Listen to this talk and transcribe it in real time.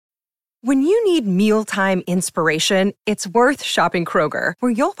When you need mealtime inspiration, it's worth shopping Kroger,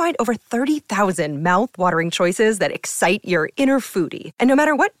 where you'll find over 30,000 mouth-watering choices that excite your inner foodie. And no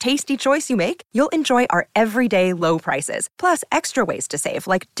matter what tasty choice you make, you'll enjoy our everyday low prices, plus extra ways to save,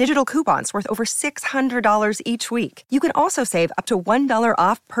 like digital coupons worth over $600 each week. You can also save up to $1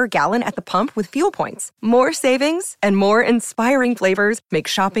 off per gallon at the pump with fuel points. More savings and more inspiring flavors make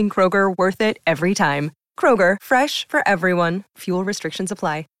shopping Kroger worth it every time. Kroger, fresh for everyone. Fuel restrictions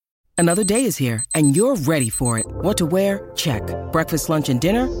apply. Another day is here, and you're ready for it. What to wear? Check. Breakfast, lunch, and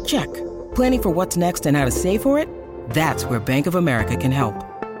dinner? Check. Planning for what's next and how to save for it? That's where Bank of America can help.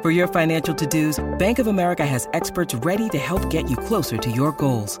 For your financial to-dos, Bank of America has experts ready to help get you closer to your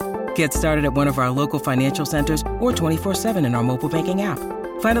goals. Get started at one of our local financial centers or 24/7 in our mobile banking app.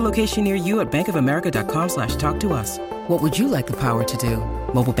 Find a location near you at bankofamerica.com/talktous. What would you like the power to do?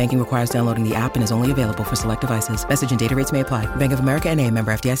 Mobile banking requires downloading the app and is only available for select devices. Message and data rates may apply. Bank of America N.A.,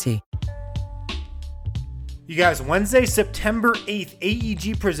 member FDIC. You guys, Wednesday, September 8th,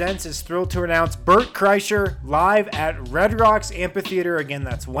 AEG Presents is thrilled to announce Bert Kreischer live at Red Rocks Amphitheater. Again,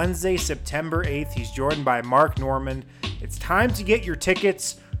 that's Wednesday, September 8th. He's joined by Mark Norman. It's time to get your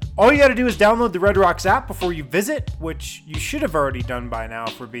tickets. All you got to do is download the Red Rocks app before you visit, which you should have already done by now,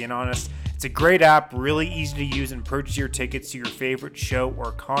 if we're being honest. It's a great app, really easy to use, and purchase your tickets to your favorite show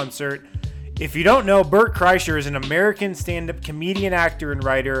or concert. If you don't know, Bert Kreischer is an American stand-up comedian, actor, and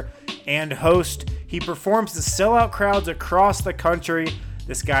writer, and host. He performs to sellout crowds across the country.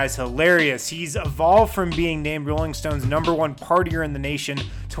 This guy's hilarious. He's evolved from being named Rolling Stone's #1 partier in the nation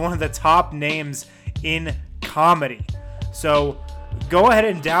to one of the top names in comedy. So go ahead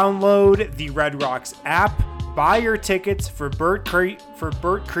and download the Red Rocks app. Buy your tickets for Bert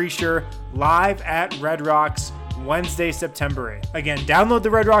Kreischer live at Red Rocks Wednesday, September 8th. Again, download the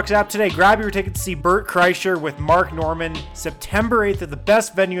Red Rocks app today. Grab your ticket to see Bert Kreischer with Mark Norman September 8th at the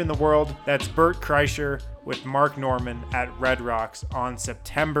best venue in the world. That's Bert Kreischer with Mark Norman at Red Rocks on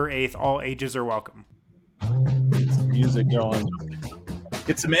September 8th. All ages are welcome. Get some music going.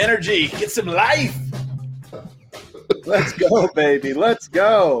 Get some energy. Get some life. Let's go, baby. Let's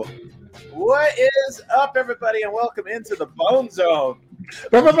go. What is up, everybody, and welcome into the Bone Zone.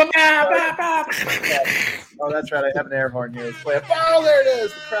 Oh, that's right. I have an air horn here. It's playing. Oh, there it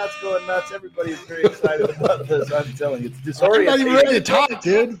is. The crowd's going nuts. Everybody's very excited about this. I'm telling you, it's disorienting. I'm not even ready to talk,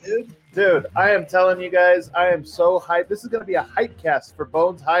 dude. Dude, I am telling you guys, I am so hyped. This is going to be a hype cast for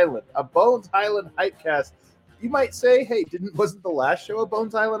Bones Highland. A Bones Highland hype cast. You might say, hey, wasn't the last show a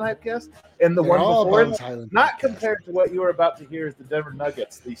Bones Highland Hypecast? And the one before it, not compared to what you were about to hear is the Denver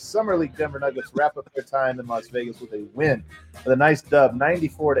Nuggets. The Summer League Denver Nuggets wrap up their time in Las Vegas with a win, with a nice dub,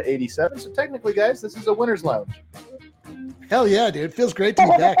 94-87. So technically, guys, this is a winner's lounge. Hell yeah, dude. It feels great to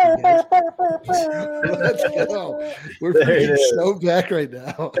be back, you guys. Let's go. We're freaking so back right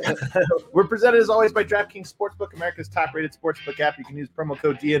now. We're presented, as always, by DraftKings Sportsbook, America's top-rated sportsbook app. You can use promo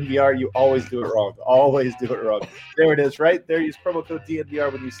code DNVR. You always do it wrong. Always do it wrong. There it is, right there. Use promo code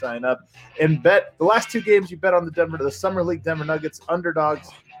DNVR when you sign up. And bet the last two games you bet on the Summer League Denver Nuggets underdogs.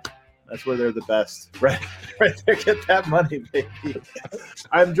 That's where they're the best. Right there. Get that money, baby.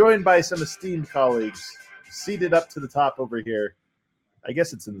 I'm joined by some esteemed colleagues. Seated up to the top over here. I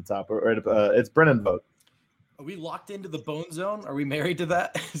guess it's in the top. It's Brennan Vogt. Are we locked into the Bone Zone? Are we married to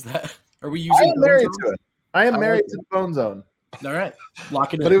that? Are we using? I am married to it. I am married to the Bone Zone. All right,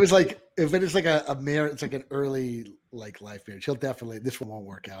 lock it in. But it was like, if it is like a marriage, it's like an early life marriage. He'll definitely, this one won't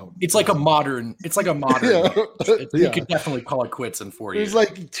work out. It's like a modern. Yeah. You could definitely call it quits in 4 years. There's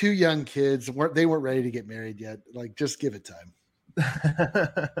like two young kids. They weren't ready to get married yet. Like, just give it time.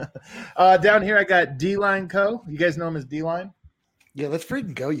 Down here I got D-Line Co. You guys know him as D-Line? Yeah, let's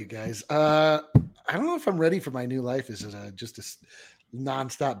freaking go, you guys. I don't know if I'm ready for my new life as just a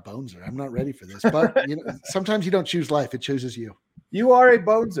nonstop boneser. I'm not ready for this, but sometimes you don't choose life; it chooses you. You are a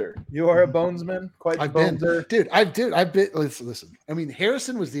boneser. You are a bonesman. Quite a boneser, dude. I've been. Listen. I mean,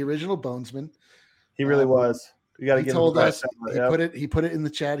 Harrison was the original bonesman. He really was. You got to get told us. He put it in the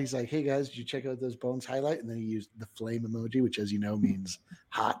chat. He's like, "Hey guys, did you check out those bones highlight?" And then he used the flame emoji, which, as you know, means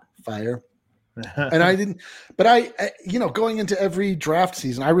hot fire. And I didn't, but I going into every draft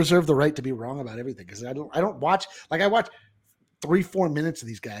season, I reserve the right to be wrong about everything because I don't watch. Like, I watch 3-4 minutes of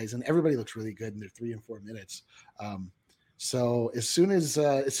these guys, and everybody looks really good in their 3 and 4 minutes. So as soon as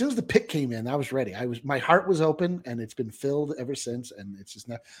the pick came in, I was ready. My heart was open, and it's been filled ever since. And it's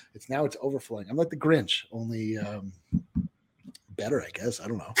overflowing. I'm like the Grinch, only better, I guess. I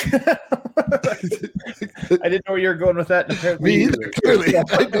don't know. I didn't know where you were going with that. Me either. Clearly, I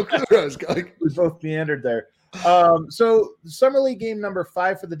had no clue where I was going. We both meandered there. So Summer League game number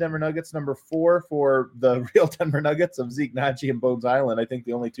 5 for the Denver Nuggets, number 4 for the real Denver Nuggets of Zeke Naji and Bones Highland. I think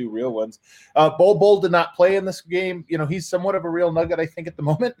the only 2 real ones. Bol did not play in this game. He's somewhat of a real Nugget, I think, at the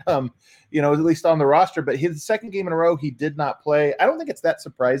moment, at least on the roster. But his second game in a row, he did not play. I don't think it's that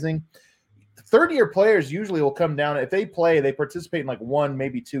surprising. Third-year players usually will come down. If they play, they participate in like 1,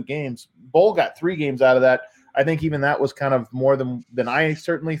 maybe 2 games. Bol got 3 games out of that. I think even that was kind of more than I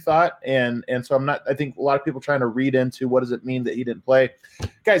certainly thought. And so I think a lot of people trying to read into what does it mean that he didn't play.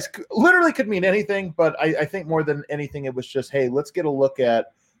 Guys, literally could mean anything, but I think more than anything, it was just, hey, let's get a look at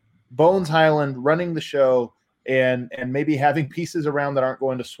Bones Highland running the show and maybe having pieces around that aren't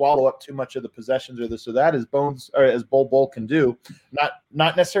going to swallow up too much of the possessions or this or that as Bol can do.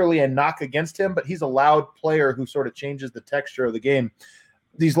 Not necessarily a knock against him, but he's a loud player who sort of changes the texture of the game.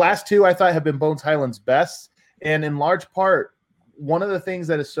 These last 2 I thought have been Bones Highland's best. And in large part, one of the things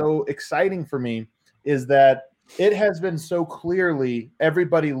that is so exciting for me is that it has been so clearly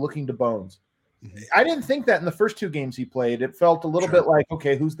everybody looking to Bones. I didn't think that in the first 2 games he played. It felt a little bit like,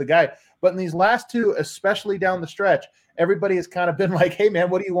 okay, who's the guy? But in these last 2, especially down the stretch, everybody has kind of been like, hey, man,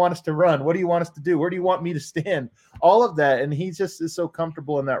 what do you want us to run? What do you want us to do? Where do you want me to stand? All of that. And he just is so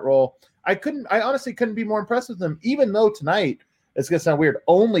comfortable in that role. I honestly couldn't be more impressed with him, even though tonight, it's going to sound weird,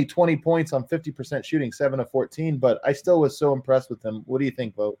 only 20 points on 50% shooting, 7 of 14, but I still was so impressed with him. What do you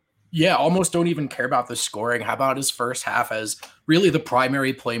think, Bo? Yeah, almost don't even care about the scoring. How about his first half as really the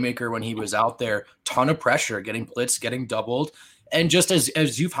primary playmaker when he was out there? Ton of pressure, getting blitzed, getting doubled. And just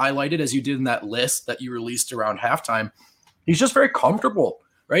as you've highlighted, as you did in that list that you released around halftime, he's just very comfortable,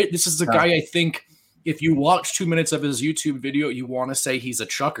 right? This is the guy I think if you watch 2 minutes of his YouTube video, you want to say he's a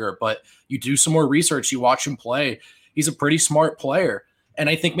chucker, but you do some more research, you watch him play. He's a pretty smart player. And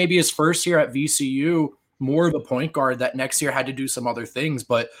I think maybe his first year at VCU, more of a point guard that next year had to do some other things.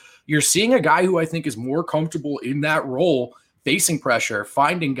 But you're seeing a guy who I think is more comfortable in that role, facing pressure,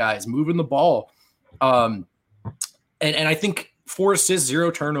 finding guys, moving the ball. And I think 4 assists,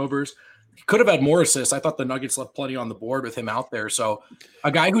 0 turnovers. He could have had more assists. I thought the Nuggets left plenty on the board with him out there. So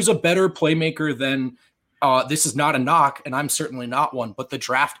a guy who's a better playmaker than this is not a knock, and I'm certainly not one, but the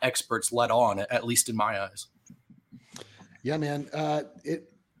draft experts let on, at least in my eyes. Yeah, man.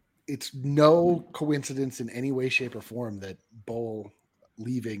 It's no coincidence in any way, shape, or form that Bol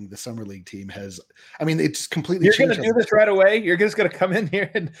leaving the Summer League team has. I mean, it's completely. You're going to do this right away. You're just going to come in here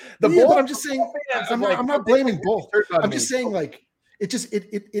and Bol. I'm just saying. I'm not blaming Bol. I'm just saying, like,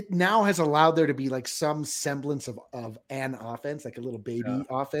 it now has allowed there to be like some semblance of an offense, like a little baby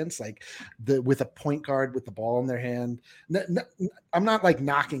offense, like with a point guard with the ball in their hand. I'm not like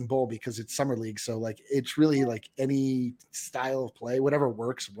knocking Bol because it's Summer League. So like, it's really like any style of play, whatever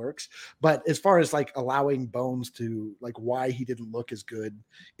works. But as far as like allowing Bones to like why he didn't look as good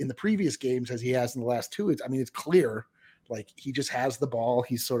in the previous games as he has in the last 2, it's clear. Like he just has the ball.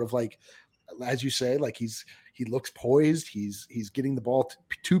 He's sort of like, as you say, like he looks poised. He's getting the ball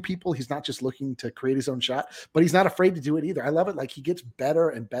to people. He's not just looking to create his own shot, but he's not afraid to do it either. I love it. Like he gets better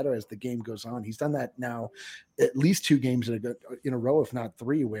and better as the game goes on. He's done that now at least 2 games in a row, if not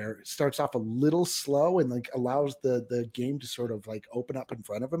 3, where it starts off a little slow and like allows the game to sort of like open up in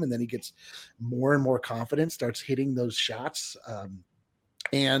front of him. And then he gets more and more confident, starts hitting those shots.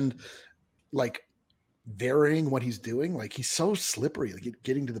 And like, varying what he's doing, like he's so slippery, like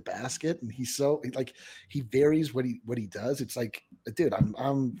getting to the basket, and he's so like he varies what he does. It's like, dude,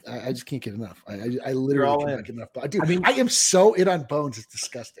 I just can't get enough. I literally can't get enough. But dude, I am so in on Bones. It's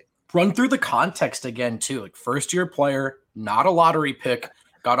disgusting. Run through the context again too. Like first year player, not a lottery pick,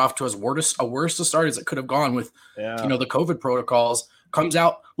 got off to as worst a start as it could have gone with the COVID protocols. Comes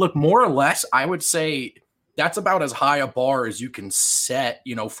out, look, more or less, I would say that's about as high a bar as you can set,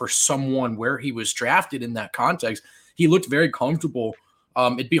 for someone where he was drafted in that context. He looked very comfortable.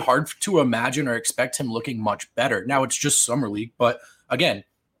 It'd be hard to imagine or expect him looking much better. Now it's just Summer League, but again,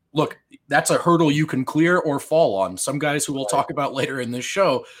 look, that's a hurdle you can clear or fall on. Some guys who we'll talk about later in this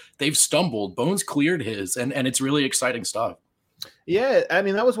show, they've stumbled. Bones cleared his, and it's really exciting stuff. Yeah, I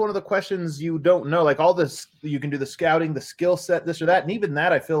mean, that was one of the questions you don't know. Like all this, you can do the scouting, the skill set, this or that. And even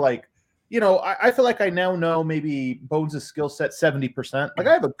that, I feel like, I feel like I now know maybe Bones' skill set 70%. Like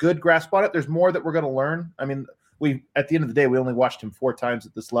I have a good grasp on it. There's more that we're going to learn. I mean, at the end of the day, we only watched him 4 times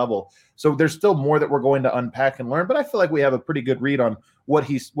at this level. So there's still more that we're going to unpack and learn. But I feel like we have a pretty good read on what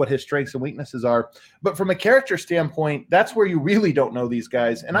his strengths and weaknesses are. But from a character standpoint, that's where you really don't know these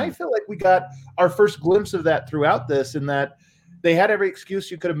guys. And I feel like we got our first glimpse of that throughout this, in that they had every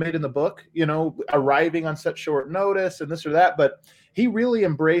excuse you could have made in the book, arriving on such short notice and this or that. But he really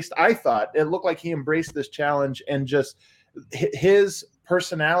embraced, I thought, it looked like he embraced this challenge and just his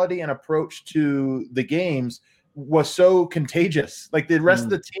personality and approach to the games was so contagious. Like the rest of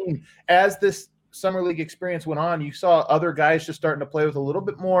the team, as this summer league experience went on, you saw other guys just starting to play with a little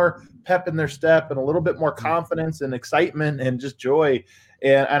bit more pep in their step and a little bit more confidence and excitement and just joy.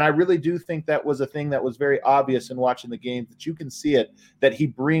 And I really do think that was a thing that was very obvious in watching the game, that you can see it, that he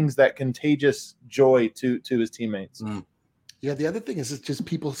brings that contagious joy to his teammates. Yeah, the other thing is it's just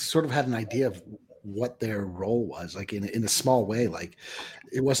people sort of had an idea of what their role was, like in a small way. Like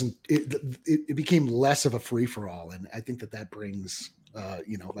it became less of a free for all, and I think that brings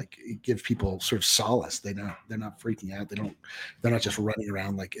like it gives people sort of solace. They're not freaking out. They're not just running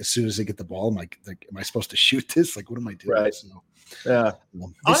around like as soon as they get the ball. I'm like am I supposed to shoot this? Like, what am I doing? Right. So, yeah.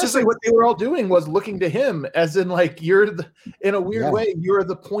 Honestly, what they were all doing was looking to him, as in like in a weird way, you're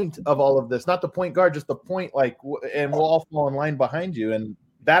the point of all of this, not the point guard, just the point. Like, and we'll all fall in line behind you, and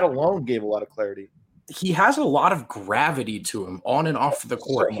that alone gave a lot of clarity. He has a lot of gravity to him on and off the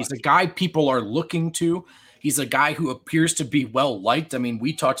court. He's a guy people are looking to. He's a guy who appears to be well-liked. I mean,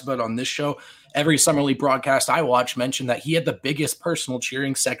 we talked about on this show, every Summer League broadcast I watched mentioned that he had the biggest personal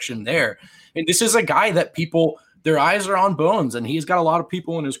cheering section there. And this is a guy that people, their eyes are on Bones, and he's got a lot of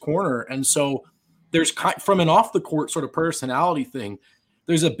people in his corner. And so there's from an off-the-court sort of personality thing,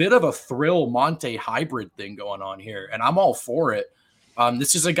 there's a bit of a Thrill Monte hybrid thing going on here, and I'm all for it.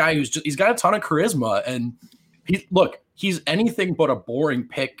 This is a guy he's got a ton of charisma, and he's anything but a boring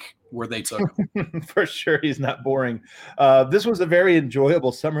pick where they took him. For sure, he's not boring. This was a very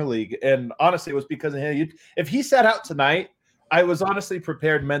enjoyable summer league, and honestly, it was because of him. If he sat out tonight, I was honestly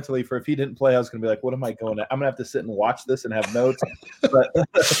prepared mentally for if he didn't play, I was going to be like, what am I going to? I'm going to have to sit and watch this and have notes. But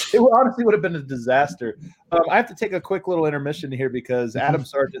it honestly would have been a disaster. I have to take a quick little intermission here because Adam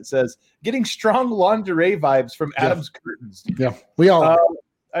Sargent says, getting strong lingerie vibes from Adam's curtains. Yeah, we all.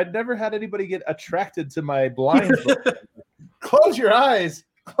 I'd never had anybody get attracted to my blinds. Close your eyes.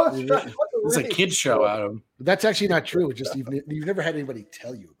 It's a kid's show, Adam. That's actually not true. Just you've never had anybody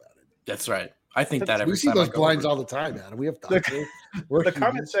tell you about it. That's right. I think that every we see time those blinds all the time, Adam. We have the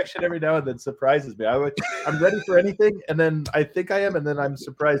comment section every now and then surprises me. I'm ready for anything, and then I think I am, and then I'm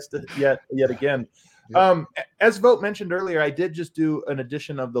surprised yet again. Yep. As Vogt mentioned earlier, I did just do an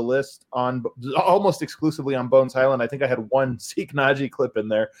edition of the list on almost exclusively on Bones Hyland. I think I had one Zeke Naji clip in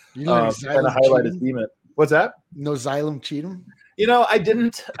there, trying to highlight his demon. What's that? No Xylem Cheatham? I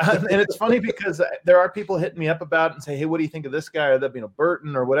didn't. And it's funny because there are people hitting me up about it and say, hey, what do you think of this guy? Or that,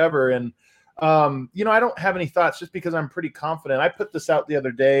 Burton or whatever. And, I don't have any thoughts just because I'm pretty confident. I put this out the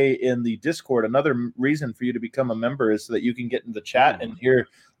other day in the Discord. Another reason for you to become a member is so that you can get in the chat and hear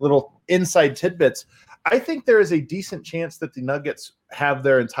little inside tidbits. I think there is a decent chance that the Nuggets have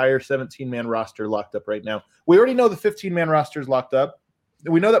their entire 17-man roster locked up right now. We already know the 15-man roster is locked up.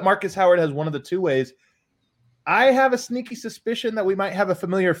 We know that Marcus Howard has one of the two-ways. I have a sneaky suspicion that we might have a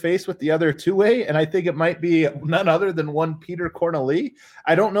familiar face with the other two-way, and I think it might be none other than one Peter Corneli.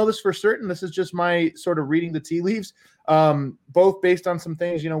 I don't know this for certain. This is just my sort of reading the tea leaves, both based on some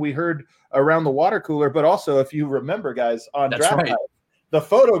things, we heard around the water cooler, but also, if you remember, guys, on draft night, the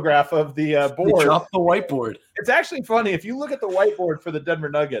photograph of the board. They dropped the whiteboard. It's actually funny. If you look at the whiteboard for the Denver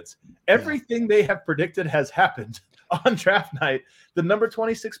Nuggets, everything they have predicted has happened on draft night. The number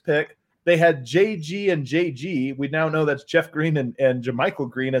 26 pick, they had JG and JG. We now know that's Jeff Green and JaMychal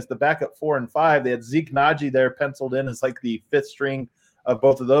Green as the backup 4 and 5. They had Zeke Naji there penciled in as like the fifth string of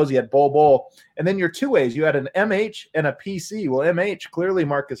both of those. You had Bol. And then your two ways, you had an MH and a PC. Well, MH, clearly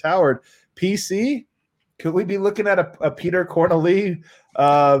Marcus Howard. PC, could we be looking at a Peter Corneli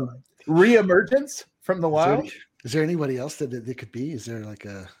reemergence from the Wild? Is there anybody else that it could be? Is there like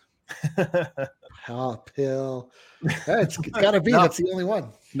a pill? It's got to be. That's the only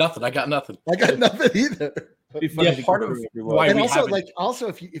one. Nothing. I got nothing. I got nothing either. Part of why and we also haven't... also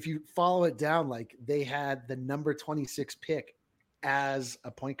if you follow it down, like they had the number 26 pick as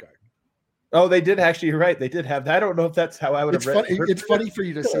a point guard. Oh, they did actually. You're right. They did have that. I don't know if that's how I would have read it. It's funny for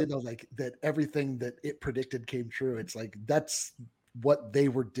you to say though, like that everything that it predicted came true. It's like that's what they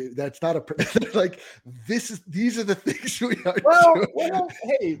were doing. That's not like these are the things we are doing. Well,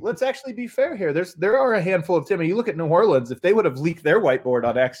 hey, let's actually be fair here. There are a handful of Timmy. You look at New Orleans, if they would have leaked their whiteboard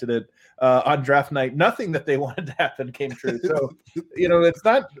on accident on draft night, nothing that they wanted to happen came true. So, it's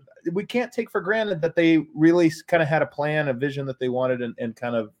not, we can't take for granted that they really kind of had a plan, a vision that they wanted and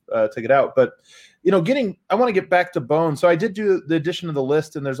kind of took it out. But, I want to get back to Bones. So I did do the addition of the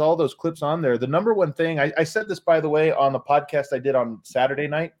list, and there's all those clips on there. The number one thing, I said this, by the way, on the podcast I did on Saturday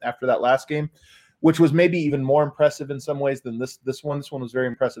night after that last game, which was maybe even more impressive in some ways than this one. This one was very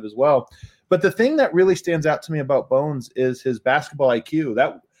impressive as well. But the thing that really stands out to me about Bones is his basketball IQ.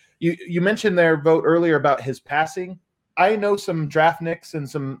 That you mentioned there, Vogt, earlier about his passing. I know some draft nicks and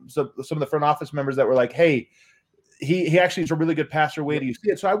some of the front office members that were like, hey, he actually is a really good passer. Way do you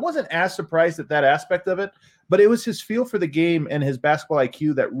see it? So I wasn't as surprised at that aspect of it, but it was his feel for the game and his basketball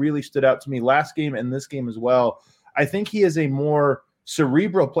IQ that really stood out to me last game and this game as well. I think he is a more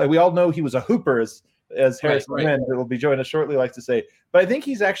cerebral player. We all know he was a hooper, as Harris Wynn, who will be joining us shortly, likes to say. But I think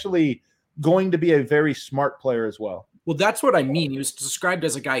he's actually going to be a very smart player as well. Well, that's what I mean. He was described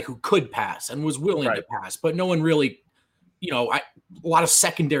as a guy who could pass and was willing to pass, but no one really, a lot of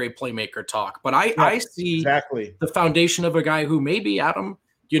secondary playmaker talk. But I see exactly the foundation of a guy who maybe, Adam,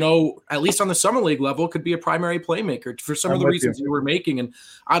 at least on the summer league level, could be a primary playmaker for some of the reasons you were making. And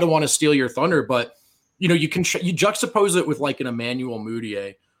I don't want to steal your thunder, but you juxtapose it with like an Emmanuel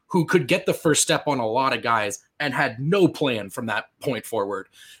Mudiay, who could get the first step on a lot of guys and had no plan from that point forward.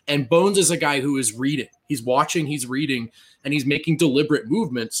 And Bones is a guy who is reading. He's watching, he's reading, and he's making deliberate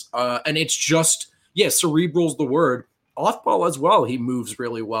movements. And it's just, cerebral's the word. Off ball as well, he moves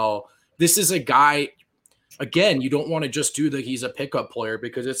really well. This is a guy, again, you don't want to just do that he's a pickup player,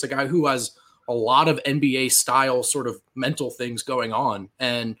 because it's a guy who has a lot of NBA style sort of mental things going on.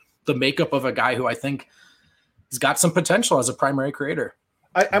 And the makeup of a guy who I think has got some potential as a primary creator.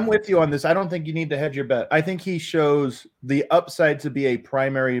 I'm with you on this. I don't think you need to hedge your bet. I think he shows the upside to be a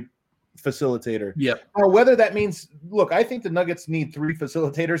primary facilitator. Yeah. Or whether that means, look, I think the Nuggets need 3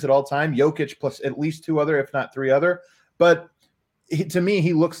 facilitators at all time, Jokic plus at least 2 other, if not 3 other. But to me,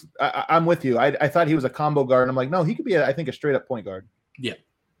 he looks, I'm with you. I thought he was a combo guard. And I'm like, no, he could be, I think, a straight up point guard. Yeah.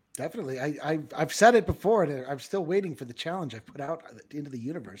 Definitely. I've said it before, and I'm still waiting for the challenge I put out into the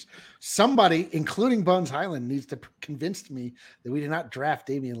universe. Somebody, including Bones Hyland, needs to convince me that we did not draft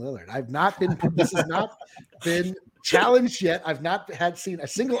Damian Lillard. This has not been challenged yet. I've not seen a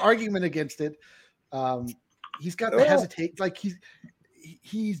single argument against it. He's got the hesitate. Like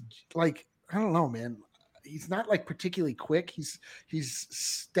he's like, I don't know, man. He's not like particularly quick. He's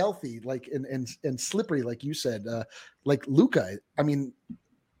stealthy, like and slippery, like you said, like Luka. I mean,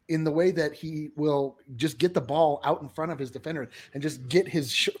 in the way that he will just get the ball out in front of his defender and just get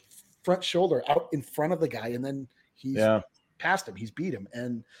his front shoulder out in front of the guy. And then he's past him. He's beat him.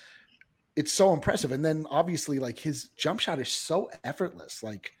 And it's so impressive. And then obviously like his jump shot is so effortless.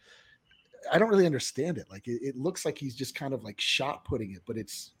 Like, I don't really understand it. Like it looks like he's just kind of like shot putting it, but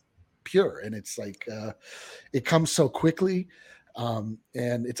it's pure. And it's like, it comes so quickly. And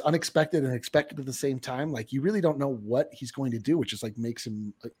it's unexpected and expected at the same time. Like you really don't know what he's going to do, which is like makes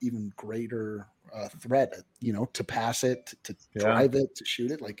him an even greater threat, to pass it, to drive it, to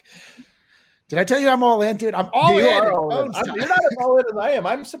shoot it. Like, did I tell you I'm all in, dude? I'm all in. You're not as all in as I am.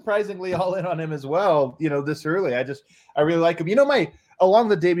 I'm surprisingly all in on him as well. This early, I really like him. Along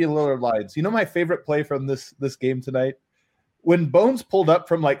the Damian Lillard lines, my favorite play from this game tonight. When Bones pulled up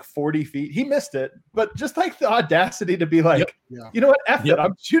from like 40 feet, he missed it, but just like the audacity to be like, you know what, F it,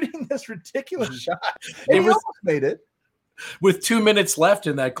 I'm shooting this ridiculous shot. And he almost made it. With 2 minutes left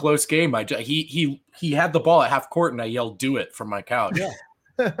in that close game, he had the ball at half court, and I yelled, "Do it!" from my couch.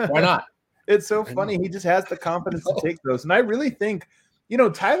 Yeah. Why not? It's so funny. He just has the confidence to take those. And I really think,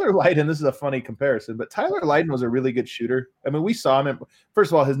 Tyler Lydon, this is a funny comparison, but Tyler Lydon was a really good shooter. I mean, we saw him.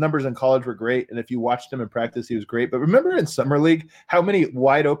 First of all, his numbers in college were great. And if you watched him in practice, he was great. But remember in summer league, how many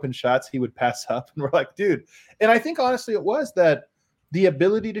wide open shots he would pass up? And we're like, dude. And I think honestly it was that the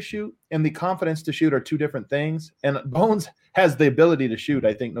ability to shoot and the confidence to shoot are 2 different things. And Bones has the ability to shoot,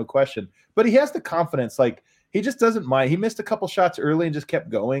 I think, no question. But he has the confidence. Like, he just doesn't mind. He missed a couple shots early and just kept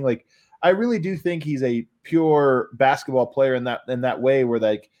going. Like, I really do think he's a pure basketball player in that way, where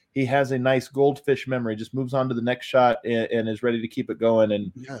like he has a nice goldfish memory, just moves on to the next shot and is ready to keep it going.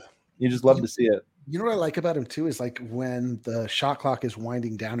 And you just love to see it. You know what I like about him too is like when the shot clock is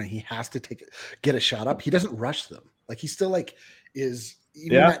winding down and he has to get a shot up, he doesn't rush them. Like he still like is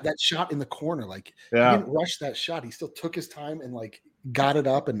even that shot in the corner. Like he didn't rush that shot. He still took his time and like got it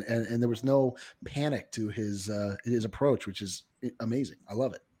up, and there was no panic to his approach, which is amazing. I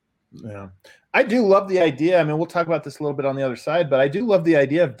love it. Yeah, I do love the idea. I mean, we'll talk about this a little bit on the other side, but I do love the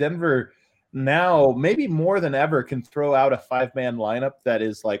idea of Denver now, maybe more than ever, can throw out a 5-man lineup that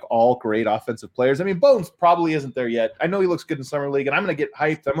is like all great offensive players. I mean, Bones probably isn't there yet. I know he looks good in summer league, and I'm going to get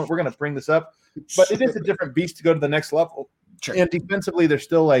hyped. We're going to bring this up, but it is a different beast to go to the next level. Sure. And defensively, there's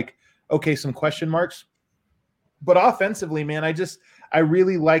still like, okay, some question marks. But offensively, man, I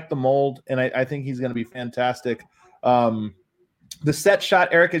really like the mold, and I think he's going to be fantastic. The set shot,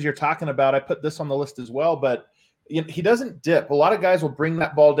 Eric, as you're talking about, I put this on the list as well, but he doesn't dip. A lot of guys will bring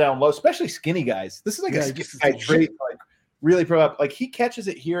that ball down low, especially skinny guys. This is like a skinny guy trait, like really pro up. Like he catches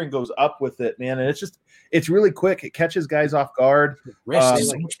it here and goes up with it, man. And it's really quick. It catches guys off guard.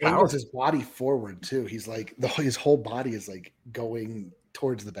 Angles his body forward too. He's like his whole body is like going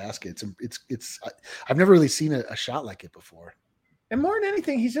towards the basket. It's I've never really seen a shot like it before. And more than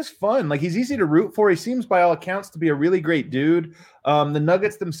anything, he's just fun. Like he's easy to root for. He seems by all accounts to be a really great dude. The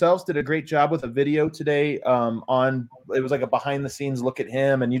Nuggets themselves did a great job with a video today it was like a behind the scenes look at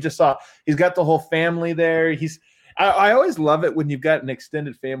him. And you just saw he's got the whole family there. I always love it when you've got an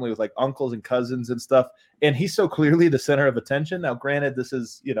extended family with like uncles and cousins and stuff. And he's so clearly the center of attention. Now, granted, this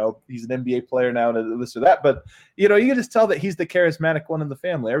is, he's an NBA player now and this or that, but you can just tell that he's the charismatic one in the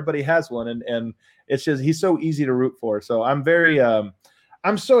family. Everybody has one. And it's just, he's so easy to root for. So I'm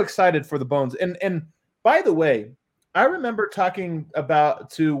I'm so excited for the Bones. And by the way, I remember talking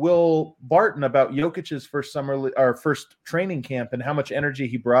to Will Barton about Jokic's first training camp and how much energy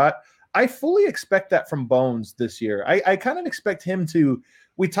he brought. I fully expect that from Bones this year. I kind of expect him to.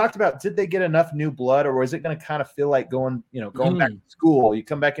 We talked about, did they get enough new blood, or was it going to kind of feel like going back to school? You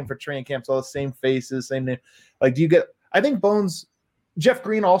come back in for training camps, all the same faces, same name. Like, do you get? I think Bones, Jeff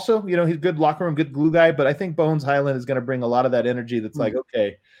Green also, he's a good locker room, good glue guy, but I think Bones Highland is going to bring a lot of that energy. That's like,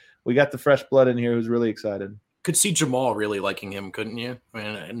 okay, we got the fresh blood in here who's really excited. Could see Jamal really liking him, couldn't you? I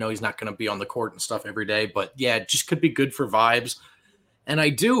mean, I know he's not going to be on the court and stuff every day, but yeah, it just could be good for vibes. And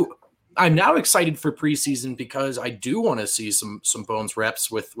I'm now excited for preseason because I do want to see some Bones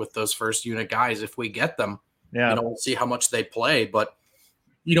reps with those first unit guys if we get them. Yeah, we'll see how much they play, but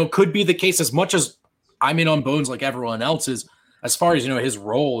could be the case as much as I'm in on Bones like everyone else is. As far as his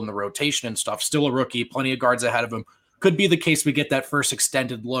role in the rotation and stuff, still a rookie, plenty of guards ahead of him. Could be the case we get that first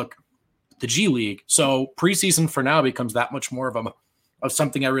extended look, the G League. So preseason for now becomes that much more of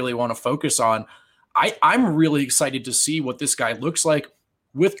something I really want to focus on. I'm really excited to see what this guy looks like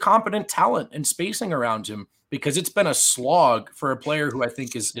with competent talent and spacing around him, because it's been a slog for a player who I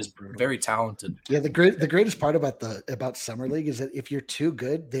think is very talented. Yeah, the greatest part about Summer League is that if you're too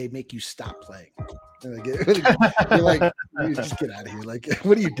good, they make you stop playing. You're like, you just get out of here. Like,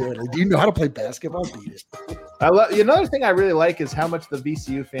 what are you doing? Like, do you know how to play basketball? Beat it. Another thing I really like is how much the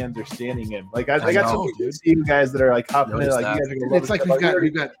VCU fans are standing in. Like, I got some VCU guys that are like hopping in. Like, you guys are gonna love it's like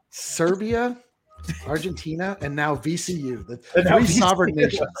we've got Serbia, Argentina, and now VCU, the three sovereign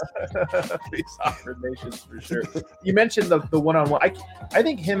nations. Three sovereign nations for sure. You mentioned the one-on-one. I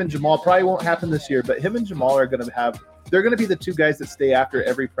think him and Jamal probably won't happen this year, but him and Jamal are going to they're going to be the two guys that stay after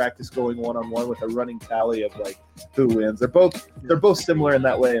every practice going one-on-one with a running tally of like who wins. They're both similar in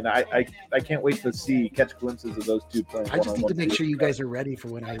that way, and I can't wait to catch glimpses of those two playing. I just need to make sure you guys are ready for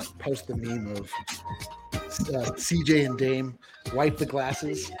when I post the meme of CJ and Dame wipe the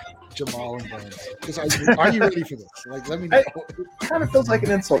glasses, Jamal and Bones. Are you ready for this? Like, let me know. It kind of feels like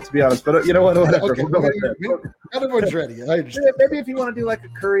an insult, to be honest, but you know what? Whatever. Okay, everyone's ready. I understand. Maybe if you want to do like a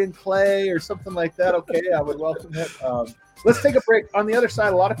Curry and Clay or something like that, okay, I would welcome it. Let's take a break. On the other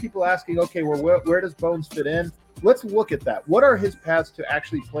side, a lot of people asking, okay, where does Bones fit in? Let's look at that. What are his paths to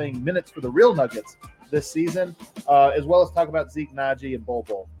actually playing minutes for the real Nuggets this season, as well as talk about Zeke Naji and Bol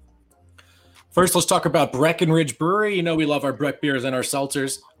Bol. First, let's talk about Breckenridge Brewery. We love our Breck beers and our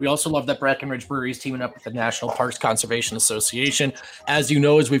seltzers. We also love that Breckenridge Brewery is teaming up with the National Parks Conservation Association. As you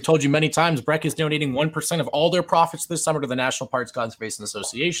know, as we've told you many times, Breck is donating 1% of all their profits this summer to the National Parks Conservation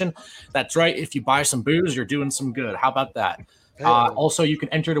Association. That's right. If you buy some booze, you're doing some good. How about that? Also, you can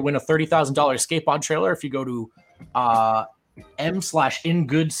enter to win a $30,000 skateboard trailer if you go to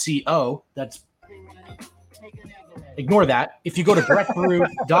m/ingoodco. That's ignore that. If you go to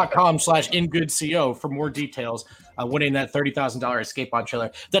breckbrew.com/ingoodco for more details, winning that $30,000 skateboard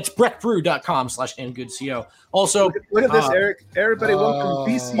trailer. That's breckbrew.com/ingoodco. Also, look at this, Eric. Everybody, welcome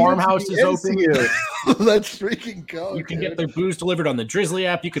to VCU. Farmhouse is open. Let's freaking go. You can get their booze delivered on the Drizzly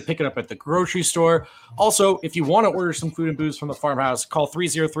app. You could pick it up at the grocery store. Also, if you want to order some food and booze from the Farmhouse, call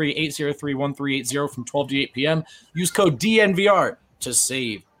 303-803-1380 from 12 to 8 p.m. Use code DNVR to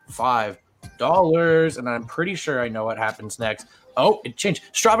save $5. And I'm pretty sure I know what happens next. Oh, it changed.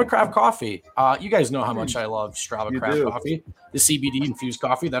 Strava Craft Coffee. You guys know how much I love Strava Craft Coffee. The CBD infused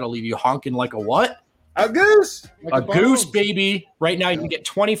coffee that'll leave you honking like a what? A goose. Like a goose, baby. Right now, you can get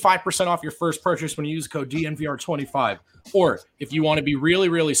 25% off your first purchase when you use code DNVR25. Or if you want to be really,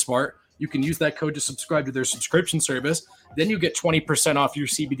 really smart, you can use that code to subscribe to their subscription service. Then you get 20% off your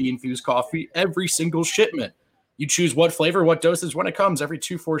CBD infused coffee every single shipment. You choose what flavor, what dosage, when it comes every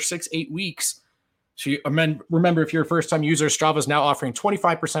 2, 4, 6, 8 weeks. So remember, if you're a first-time user, Strava is now offering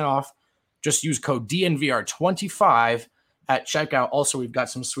 25% off. Just use code DNVR25 at checkout. Also, we've got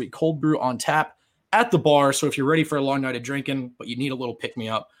some sweet cold brew on tap at the bar. So if you're ready for a long night of drinking, but you need a little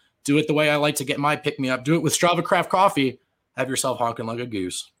pick-me-up, do it the way I like to get my pick-me-up. Do it with Strava Craft Coffee. have yourself honking like a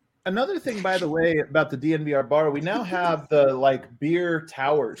goose. Another thing, by the way, about the DNVR bar, we now have the like beer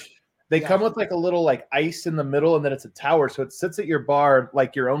towers. They come with like a little like ice in the middle, and then it's a tower, so it sits at your bar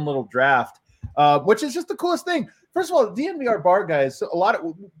like your own little draft, which is just the coolest thing. First of all, DNVR bar guys, a lot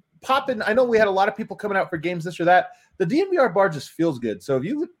of popping. I know we had a lot of people coming out for games, this or that. The DNVR bar just feels good. So if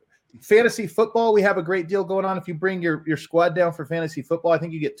you fantasy football, we have a great deal going on. If you bring your squad down for fantasy football, I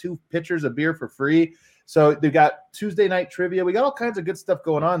think you get 2 pitchers of beer for free. So they've got Tuesday night trivia. We got all kinds of good stuff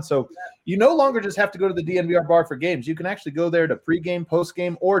going on. So you no longer just have to go to the DNVR bar for games. You can actually go there to pregame,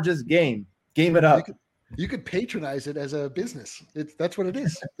 postgame, or just game it up. You could patronize it as a business. That's what it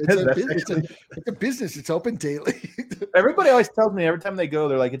is. It's a business. It's open daily. Everybody always tells me every time they go,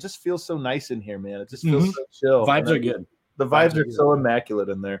 they're like, it just feels so nice in here, man. It just feels so chill. Vibes are good. The vibes are so immaculate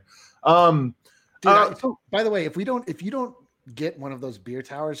in there. Dude, by the way, if you don't get one of those beer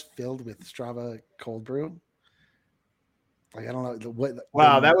towers filled with Strava cold brew, like I don't know what.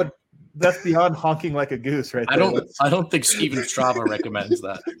 Wow, that's beyond honking like a goose, right? I don't think Steven Strava recommends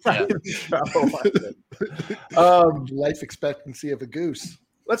that. Life expectancy of a goose.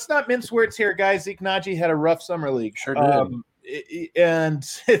 Let's not mince words here, guys. Zeke Nnaji had a rough summer league. Sure did. And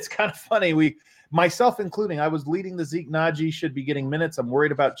it's kind of funny. Myself including, I was leading the Zeke Nnaji, should be getting minutes. I'm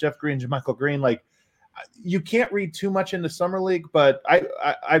worried about Jeff Green, JaMychal Green. Like, you can't read too much into summer league, but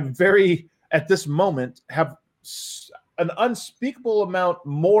I very at this moment have an unspeakable amount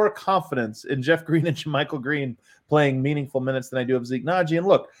more confidence in Jeff Green and JaMychal Green playing meaningful minutes than I do of Zeke Nnaji. And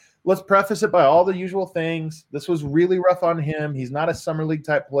look, let's preface it by all the usual things. This was really rough on him. He's not a summer league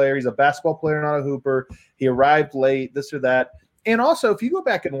type player. He's a basketball player, not a hooper. He arrived late, this or that. And also, if you go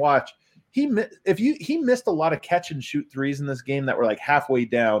back and watch, he missed a lot of catch and shoot threes in this game that were like halfway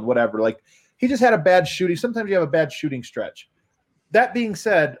down, whatever. Like, he just had a bad shooting. Sometimes you have a bad shooting stretch. That being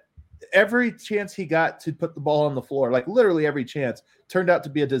said, every chance he got to put the ball on the floor, like literally every chance, turned out to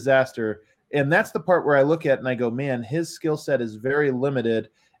be a disaster. And that's the part where I look at and I go, man, his skill set is very limited,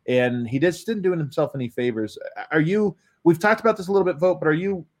 and he just didn't do himself any favors. We've talked about this a little bit, Vogt, but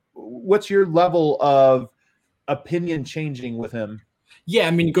what's your level of opinion changing with him? Yeah,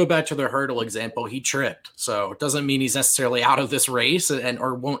 I mean, go back to the hurdle example. He tripped, so it doesn't mean he's necessarily out of this race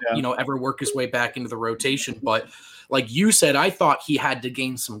or won't ever work his way back into the rotation. But like you said, I thought he had to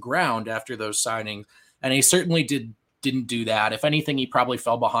gain some ground after those signings, and he certainly didn't do that. If anything, he probably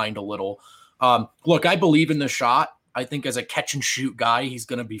fell behind a little. Look, I believe in the shot. I think as a catch and shoot guy, he's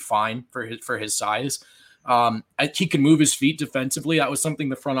going to be fine for his size. He can move his feet defensively. That was something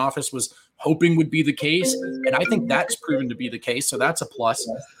the front office was hoping would be the case, and I think that's proven to be the case, so that's a plus.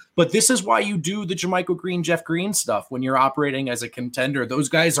 But this is why you do the JaMychal Green, Jeff Green stuff when you're operating as a contender. Those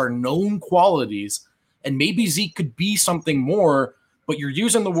guys are known qualities, and maybe Zeke could be something more, but you're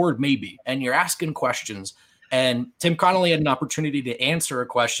using the word maybe, and you're asking questions. And Tim Connolly had an opportunity to answer a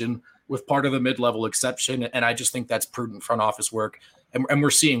question with part of the mid-level exception, and I just think that's prudent front office work, and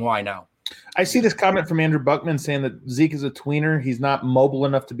we're seeing why now. I see this comment from Andrew Buckman saying that Zeke is a tweener. He's not mobile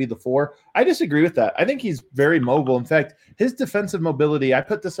enough to be the 4. I disagree with that. I think he's very mobile. In fact, his defensive mobility, I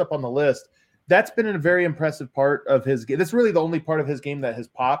put this up on the list, that's been a very impressive part of his game. That's really the only part of his game that has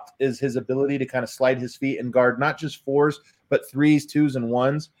popped, is his ability to kind of slide his feet and guard not just 4s, but 3s, 2s, and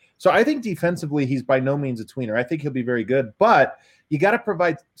 1s. So I think defensively, he's by no means a tweener. I think he'll be very good, but you got to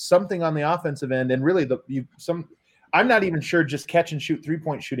provide something on the offensive end. And really, I'm not even sure just catch and shoot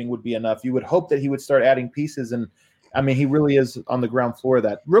 3-point shooting would be enough. You would hope that he would start adding pieces. And I mean, he really is on the ground floor of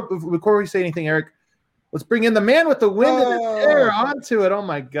that. Before we say anything, Eric, let's bring in the man with the wind in his hair onto it. Oh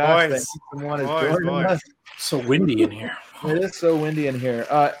my gosh. Boys. So windy in here. It is so windy in here.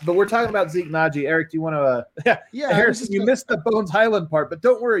 But we're talking about Zeke Nnaji. Eric, do you want to? Harrison, you missed the Bones Highland part, but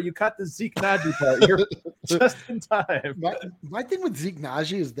don't worry, you caught the Zeke Nnaji part. You're just in time. My thing with Zeke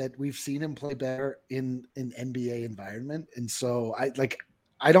Nnaji is that we've seen him play better in an NBA environment, and so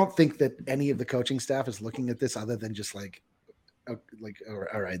I don't think that any of the coaching staff is looking at this other than just like all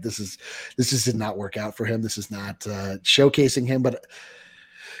right, this did not work out for him. This is not showcasing him, but.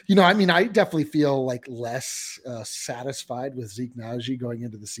 I mean, I definitely feel like less satisfied with Zeke Nnaji going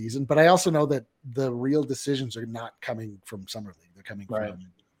into the season, but I also know that the real decisions are not coming from Summer League. They're coming from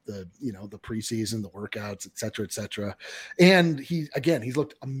the preseason, the workouts, et cetera. And he's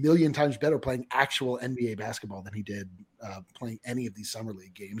looked a million times better playing actual NBA basketball than he did playing any of these Summer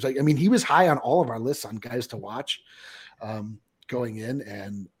League games. I mean, he was high on all of our lists on guys to watch going in,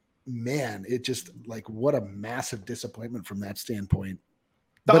 and man, it just like what a massive disappointment from that standpoint.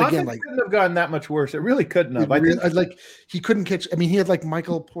 But again, couldn't have gotten that much worse. It really couldn't have. He couldn't catch. I mean, he had like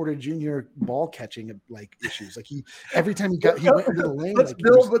Michael Porter Jr. ball catching like issues. Like every time he went into the lane. Let's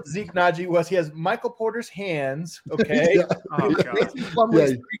build what Zeke Nnaji was. He has Michael Porter's hands. Okay. Yeah. Oh god.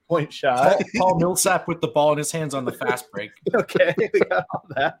 Plumlee's 3-point shot. Paul Millsap with the ball in his hands on the fast break. Okay, we got all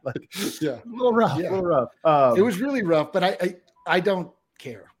that. A little rough. Yeah. A little rough. It was really rough, but I don't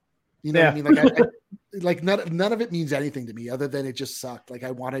care. You know what I mean? Like none of it means anything to me other than it just sucked. Like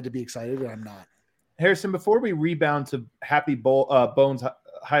I wanted to be excited, and I'm not. Harrison, before we rebound to Happy Bones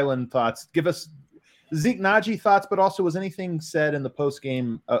Highland thoughts, give us Zeke Nnaji thoughts, but also was anything said in the post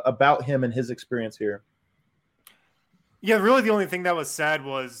game about him and his experience here? Yeah, really the only thing that was said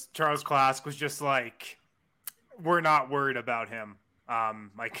was Charles Klask was just like, we're not worried about him.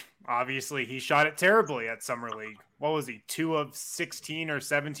 Obviously he shot it terribly at Summer League. What was he? 2 of 16 or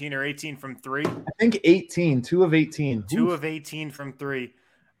 17 or 18 from 3? I think 18, 2 of 18. 2 of 18 from 3.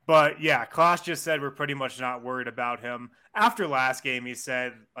 But yeah, Klaus just said we're pretty much not worried about him. After last game, he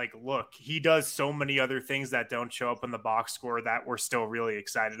said, like, look, he does so many other things that don't show up in the box score that we're still really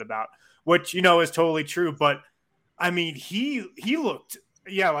excited about, which, is totally true. But I mean, he looked,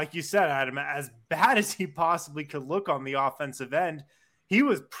 like you said, Adam, as bad as he possibly could look on the offensive end. He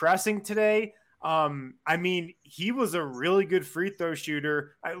was pressing today. I mean, he was a really good free throw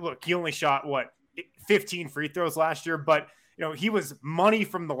shooter. Look, he only shot 15 free throws last year, but he was money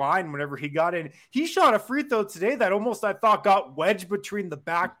from the line whenever he got in. He shot a free throw today that almost, I thought, got wedged between the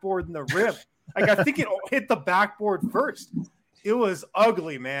backboard and the rim. Like, I think it hit the backboard first. It was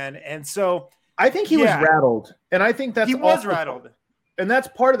ugly, man. And so I think he was rattled. And I think he was rattled. And that's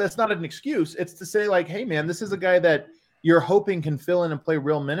part of that's not an excuse. It's to say, like, hey, man, this is a guy that you're hoping can fill in and play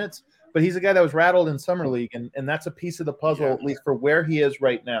real minutes. But he's a guy that was rattled in Summer League, and that's a piece of the puzzle, at least for where he is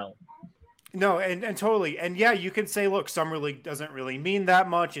right now. No, and totally. And yeah, you can say, look, Summer League doesn't really mean that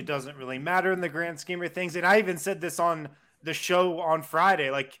much. It doesn't really matter in the grand scheme of things. And I even said this on the show on Friday,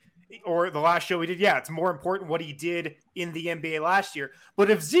 or the last show we did. Yeah, it's more important what he did in the NBA last year.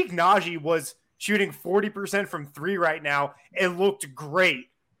 But if Zeke Nnaji was shooting 40% from 3 right now, it looked great.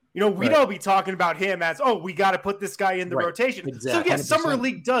 We'd all be talking about him as, we got to put this guy in the rotation. Exactly. So, yes, 100%. Summer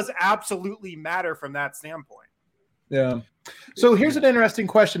League does absolutely matter from that standpoint. Yeah. So here's an interesting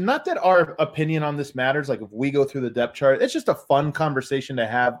question. Not that our opinion on this matters. Like, if we go through the depth chart, it's just a fun conversation to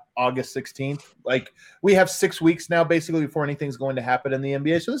have August 16th. Like, we have 6 weeks now, basically, before anything's going to happen in the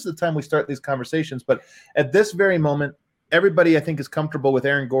NBA. So this is the time we start these conversations. But at this very moment, everybody, I think, is comfortable with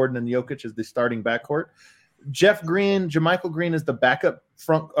Aaron Gordon and Jokic as the starting backcourt. Jeff Green, JaMychal Green is the backup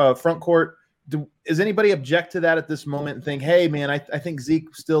front court. Is anybody object to that at this moment and think, hey, man, I think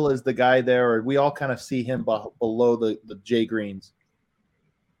Zeke still is the guy there, or we all kind of see him below the Jay Greens?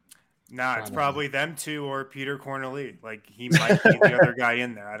 Nah, it's probably them two or Peter Corneli. Like, he might be the other guy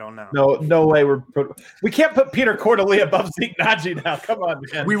in there. I don't know. No way. We can't put Peter Corneli above Zeke Nnaji now. Come on,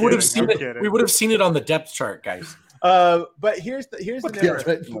 man. We would have seen it. We would have seen it on the depth chart, guys. But here's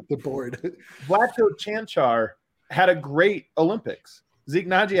the board. Vlatko Cancar had a great Olympics. Zeke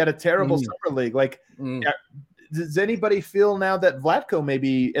Nnaji had a terrible Summer League. Does anybody feel now that Vlatko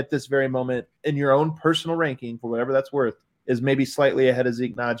maybe at this very moment in your own personal ranking, for whatever that's worth, is maybe slightly ahead of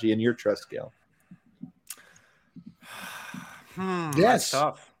Zeke Nnaji in your trust scale? Yes.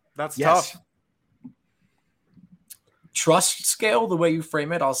 That's tough. Trust scale, the way you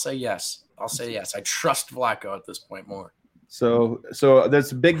frame it, I'll say yes. I trust Vlatko at this point more. So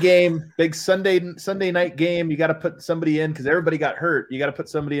there's a big game, big Sunday night game. You got to put somebody in because everybody got hurt. You got to put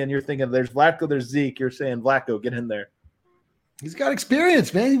somebody in. You're thinking there's Vlatko, there's Zeke. You're saying Vlatko, get in there. He's got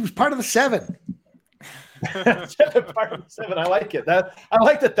experience, man. He was part of the 7. Part of the 7. I like it. I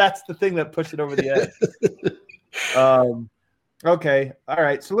like that. That's the thing that pushed it over the edge. Okay. All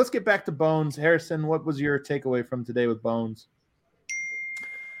right. So let's get back to Bones. Harrison, what was your takeaway from today with Bones?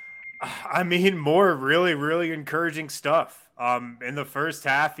 I mean, more really, really encouraging stuff. In the first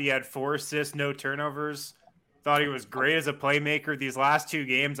half, he had 4 assists, no turnovers. Thought he was great as a playmaker. These last 2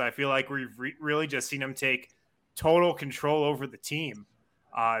 games, I feel like we've really just seen him take total control over the team.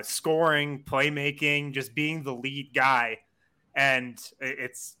 Scoring, playmaking, just being the lead guy. And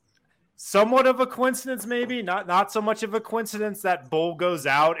it's somewhat of a coincidence, maybe. Not so much of a coincidence that Bull goes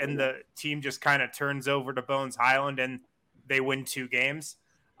out and the team just kind of turns over to Bones Highland and they win 2 games.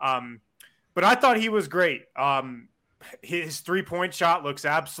 But I thought he was great. His 3-point shot looks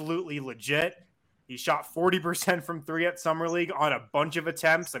absolutely legit. He shot 40% from 3 at Summer League on a bunch of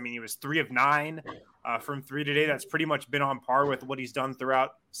attempts. I mean, he was 3 of 9 from 3 today. That's pretty much been on par with what he's done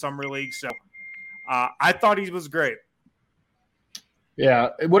throughout Summer League. So I thought he was great. Yeah.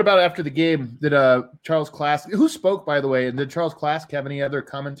 What about after the game? Did Charles Klask, who spoke, by the way, and did Charles Klask have any other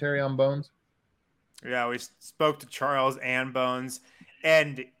commentary on Bones? Yeah, we spoke to Charles and Bones,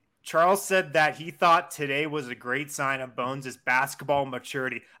 and Charles said that he thought today was a great sign of Bones' basketball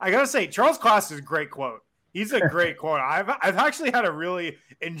maturity. I gotta say, Charles Klask is a great quote. He's a great quote. I've actually had a really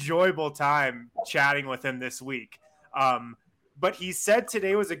enjoyable time chatting with him this week. But he said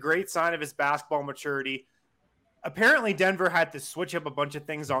today was a great sign of his basketball maturity. Apparently, Denver had to switch up a bunch of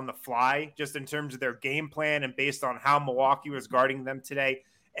things on the fly, just in terms of their game plan and based on how Milwaukee was guarding them today.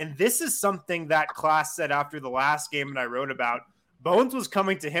 And this is something that Klask said after the last game and I wrote about. Bones was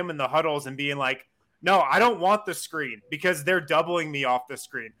coming to him in the huddles and being like, no, I don't want the screen because they're doubling me off the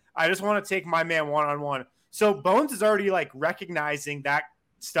screen. I just want to take my man one-on-one. So Bones is already like recognizing that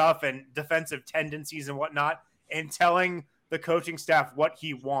stuff and defensive tendencies and whatnot and telling the coaching staff what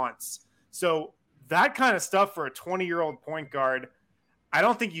he wants. So that kind of stuff for a 20-year-old point guard, I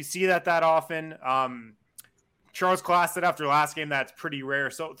don't think you see that often. Charles Klask said after last game that's pretty rare.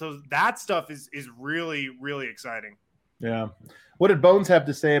 So that stuff is really, really exciting. Yeah. What did Bones have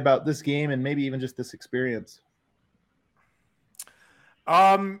to say about this game and maybe even just this experience?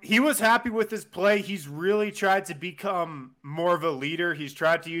 He was happy with his play. He's really tried to become more of a leader. He's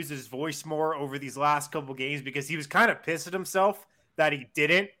tried to use his voice more over these last couple games because he was kind of pissed at himself that he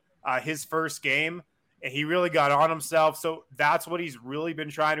didn't his first game, and he really got on himself. So that's what he's really been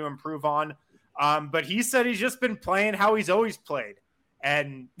trying to improve on. But he said he's just been playing how he's always played,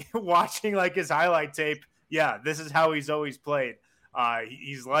 and watching like his highlight tape. Yeah, this is how he's always played.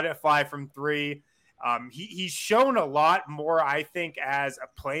 He's let it fly from three. He's shown a lot more, I think, as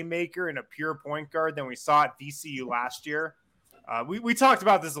a playmaker and a pure point guard than we saw at VCU last year. We talked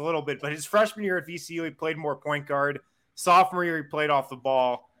about this a little bit, but his freshman year at VCU, he played more point guard. Sophomore year, he played off the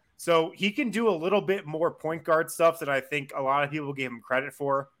ball. So he can do a little bit more point guard stuff that I think a lot of people gave him credit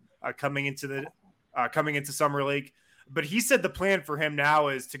for coming into Summer League. But he said the plan for him now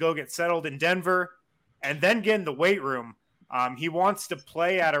is to go get settled in Denver and then get in the weight room. He wants to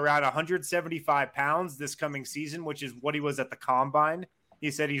play at around 175 pounds this coming season, which is what he was at the Combine.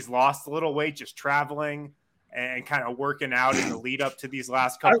 He said he's lost a little weight just traveling and kind of working out in the lead up to these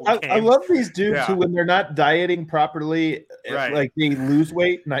last couple of games. I love these dudes who, when they're not dieting properly, like they lose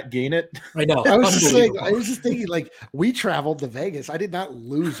weight, not gain it. I know. I was just thinking, like, we traveled to Vegas. I did not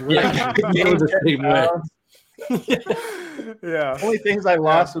lose weight. Yeah. Only things I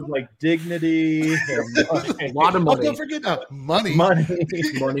lost was like dignity, and a lot of money. Don't forget money.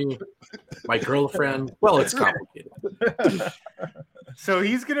 My girlfriend. Well, it's complicated. So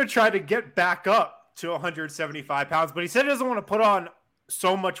he's gonna try to get back up to 175 pounds, but he said he doesn't want to put on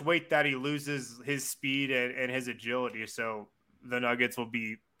so much weight that he loses his speed and his agility. So the Nuggets will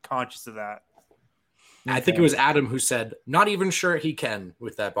be conscious of that. I think it was Adam who said, not even sure he can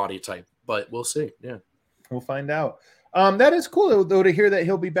with that body type, but we'll see. Yeah. We'll find out. That is cool, though, to hear that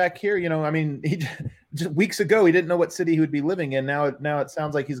he'll be back here. You know, I mean, he just weeks ago, he didn't know what city he would be living in. Now it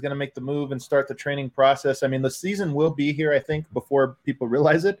sounds like he's going to make the move and start the training process. I mean, the season will be here, I think, before people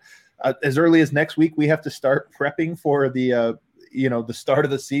realize it. As early as next week, we have to start prepping for the start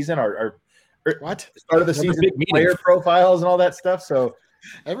of the season, our start of the season player profiles and all that stuff. So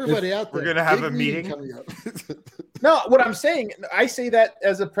everybody out there, we're going to have a meeting coming up. No, what I'm saying, I say that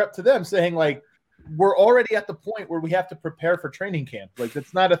as a prep to them, saying like, we're already at the point where we have to prepare for training camp. Like,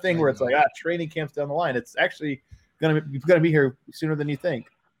 it's not a thing where it's like, training camp's down the line. It's actually going to be here sooner than you think.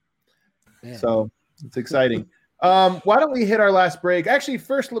 Man. So it's exciting. Why don't we hit our last break? Actually,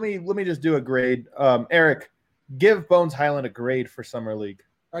 first, let me just do a grade. Eric, give Bones Hyland a grade for Summer League.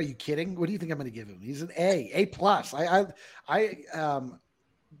 Are you kidding? What do you think I'm going to give him? He's an A+. I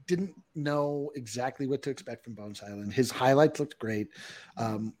didn't know exactly what to expect from Bones Hyland. His highlights looked great.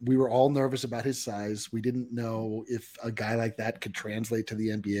 We were all nervous about his size. We didn't know if a guy like that could translate to the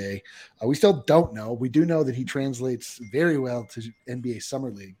NBA. We still don't know. We do know that he translates very well to NBA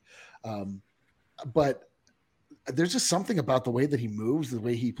Summer League. But there's just something about the way that he moves, the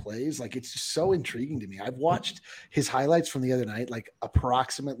way he plays. Like, it's just so intriguing to me. I've watched his highlights from the other night, like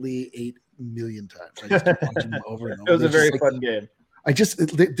approximately 8 million times. I just kept watching him over and over. It was a very fun game.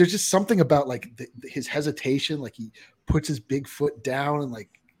 There's just something about like his hesitation. Like, he puts his big foot down and like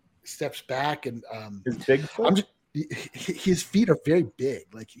steps back, and his big foot. His feet are very big.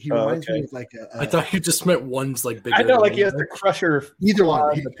 Like, he reminds me of like I thought you just meant one's like bigger. I know, like he has the crusher, either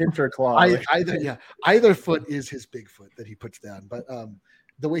one, the pincher claw. Either foot is his big foot that he puts down. But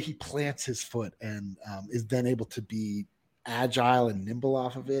the way he plants his foot and is then able to be agile and nimble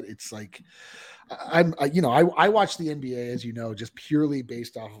off of it. It's like I watch the NBA, as you know, just purely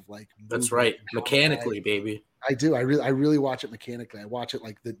based off of like. That's right, mechanically, baby. I do. I really watch it mechanically. I watch it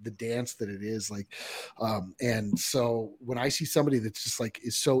like the dance that it is, like, and so when I see somebody that's just like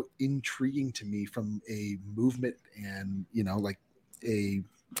is so intriguing to me from a movement and like a,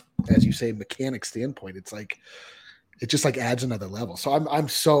 as you say, mechanic standpoint, it's like it just like adds another level. So I'm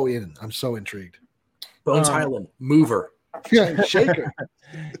so intrigued. Bones Highland, mover. Yeah, shaker.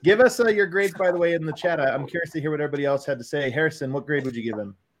 Give us your grades, by the way, in the chat. I'm curious to hear what everybody else had to say. Harrison, what grade would you give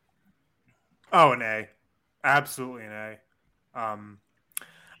him? Oh, an A. Absolutely an A.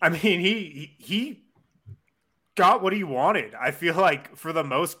 I mean, he got what he wanted. I feel like for the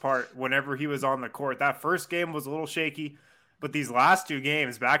most part, whenever he was on the court, that first game was a little shaky, but these last two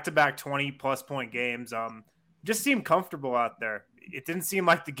games, back-to-back 20-plus point games, just seemed comfortable out there. It didn't seem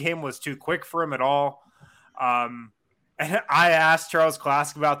like the game was too quick for him at all. And I asked Charles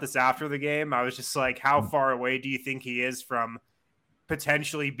Classic about this after the game. I was just like, how far away do you think he is from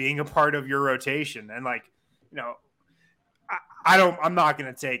potentially being a part of your rotation? And like, I'm not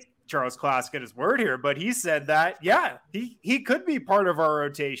going to take Charles Classic at his word here, but he said that, yeah, he could be part of our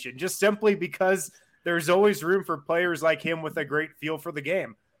rotation just simply because there's always room for players like him with a great feel for the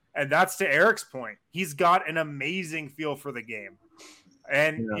game. And that's to Eric's point. He's got an amazing feel for the game.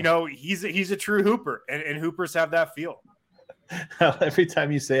 And, he's a true hooper, and hoopers have that feel. Every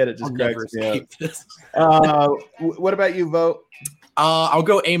time you say it, it just cracks me up. What about you, Vote? I'll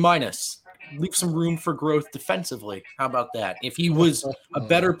go A-. Leave some room for growth defensively. How about that? If he was a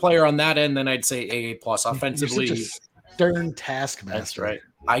better player on that end, then I'd say A+. Offensively, you're such a stern taskmaster. That's right.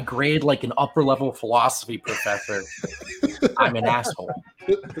 I grade like an upper-level philosophy professor. I'm an asshole.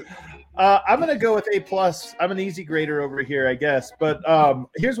 I'm going to go with A+. I'm an easy grader over here, I guess. But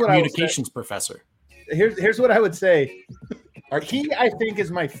here's what communications professor. Here's what I would say. He, I think, is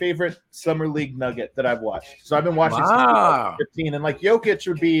my favorite summer league nugget that I've watched. So I've been watching since 15, and like Jokic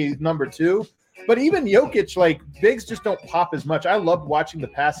would be number 2. But even Jokic, like bigs just don't pop as much. I loved watching the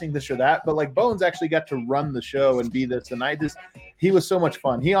passing, this or that. But like Bones actually got to run the show and be this, and he was so much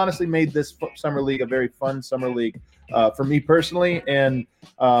fun. He honestly made this summer league a very fun summer league for me personally, and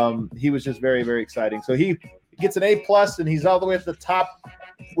he was just very, very exciting. So he gets an A+, and he's all the way at the top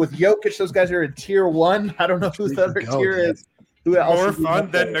with Jokic. Those guys are in tier 1. I don't know who the other tier is. More fun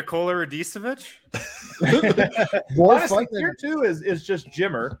than Nikola Radicevic? More fun. Tier 2 is just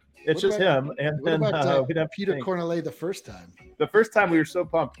Jimmer. It's just him. And then we'd have Peter Cornelet the first time. The first time we were so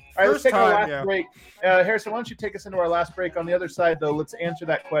pumped. All right, let's take our last break. Harrison, why don't you take us into our last break? On the other side, though, let's answer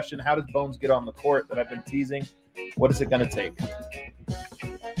that question. How does Bones get on the court that I've been teasing? What is it going to take?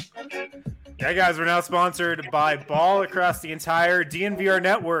 Yeah, guys, we're now sponsored by Ball across the entire DNVR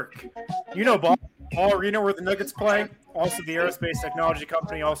network. Ball Arena where the Nuggets play. Also the aerospace technology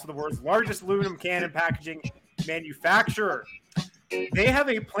company, also the world's largest aluminum can and packaging manufacturer. They have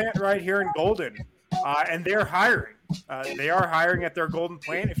a plant right here in Golden, and they're hiring. They are hiring at their Golden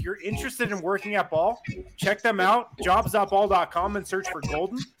plant. If you're interested in working at Ball, check them out, jobs.ball.com, and search for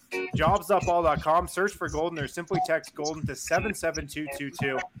Golden. Jobs.ball.com, search for Golden, or simply text Golden to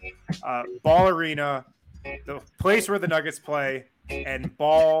 77222. Ball Arena, the place where the Nuggets play, and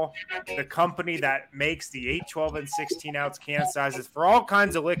Ball, the company that makes the 8, 12, and 16-ounce can sizes for all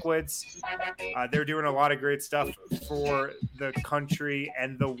kinds of liquids. They're doing a lot of great stuff for the country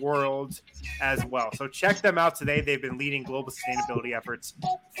and the world as well. So check them out today. They've been leading global sustainability efforts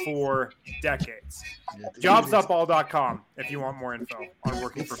for decades. Jobs.ball.com if you want more info on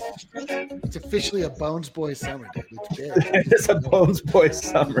working for Ball. It's officially a Bones Boy summer, dude. It's big. It's a Bones Boy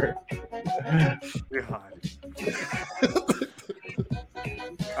summer. God.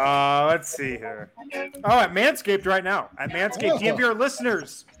 Let's see here. Oh, at Manscaped right now. At Manscaped, DNVR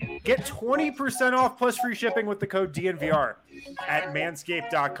listeners, get 20% off plus free shipping with the code DNVR at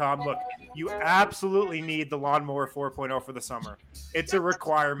manscaped.com. Look, you absolutely need the Lawnmower 4.0 for the summer. It's a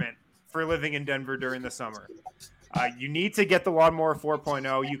requirement for living in Denver during the summer. You need to get the Lawnmower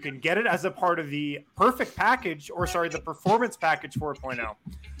 4.0. You can get it as a part of the Perfect Package, the Performance Package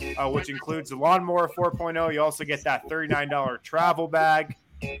 4.0, which includes the Lawnmower 4.0. You also get that $39 travel bag.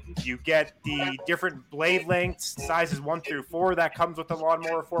 You get the different blade lengths, sizes 1 through 4, that comes with the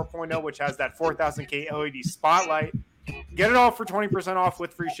Lawnmower 4.0, which has that 4000K LED spotlight. Get it all for 20% off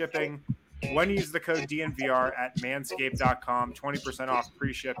with free shipping when you use the code DNVR at manscaped.com. 20% off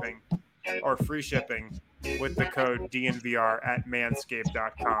pre-shipping or free shipping with the code DNVR at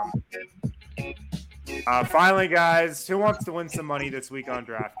manscaped.com. Finally, guys, who wants to win some money this week on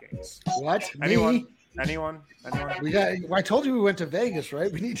DraftKings? What? Anyone? Anyone? I told you we went to Vegas, right?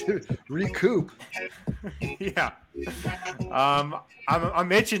 We need to recoup. Yeah.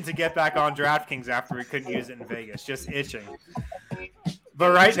 I'm itching to get back on DraftKings after we couldn't use it in Vegas. Just itching.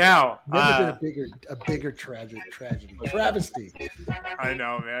 But right now, never been a bigger travesty. I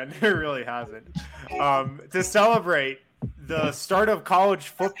know, man. It really hasn't. To celebrate the start of college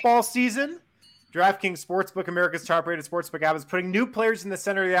football season, DraftKings Sportsbook, America's top-rated sportsbook app, is putting new players in the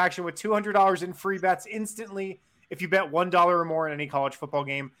center of the action with $200 in free bets instantly if you bet $1 or more in any college football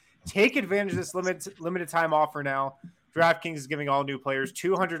game. Take advantage of this limited time offer now. DraftKings is giving all new players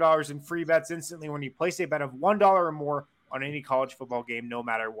 $200 in free bets instantly when you place a bet of $1 or more on any college football game, no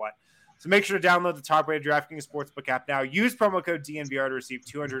matter what. So make sure to download the top-rated DraftKings Sportsbook app now. Use promo code DNVR to receive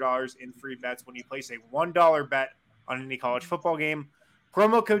 $200 in free bets when you place a $1 bet on any college football game.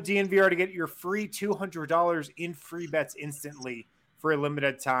 Promo code DNVR to get your free $200 in free bets instantly for a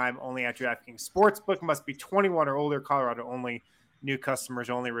limited time only at DraftKings Sportsbook. Must be 21 or older, Colorado only. New customers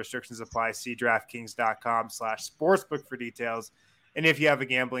only. Restrictions apply. See DraftKings.com/sportsbook for details. And if you have a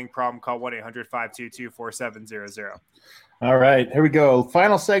gambling problem, call 1-800-522-4700. All right, here we go.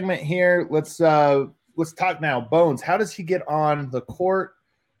 Final segment here. Let's talk now. Bones, how does he get on the court?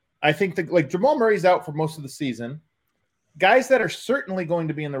 I think Jamal Murray's out for most of the season. Guys that are certainly going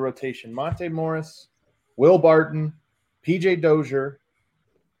to be in the rotation: Monte Morris, Will Barton, PJ Dozier,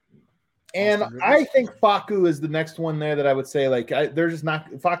 and I think Facu is the next one there that I would say they're just not.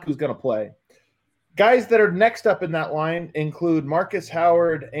 Facu's going to play. Guys that are next up in that line include Marcus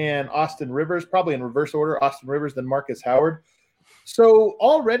Howard and Austin Rivers, probably in reverse order. Austin Rivers, then Marcus Howard. So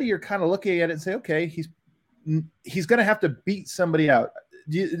already you're kind of looking at it and say, okay, he's going to have to beat somebody out.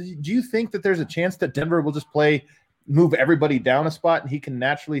 Do you think that there's a chance that Denver will just move everybody down a spot and he can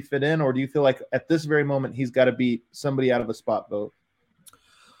naturally fit in? Or do you feel like at this very moment he's got to beat somebody out of a spot vote?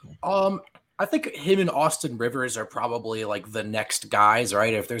 I think him and Austin Rivers are probably like the next guys,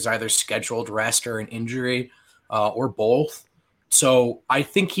 right? If there's either scheduled rest or an injury or both. So I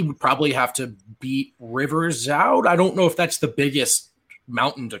think he would probably have to beat Rivers out. I don't know if that's the biggest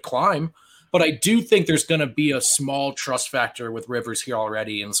mountain to climb, but I do think there's going to be a small trust factor with Rivers here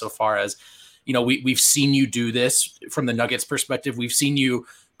already. Insofar as, we've seen you do this from the Nuggets perspective. We've seen you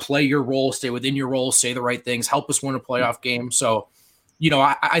play your role, stay within your role, say the right things, help us win a playoff game. So,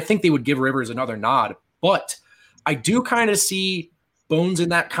 I think they would give Rivers another nod, but I do kind of see Bones in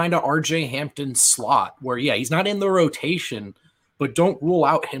that kind of RJ Hampton slot where, he's not in the rotation, but don't rule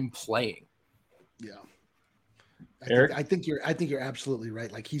out him playing. Yeah. I think you're absolutely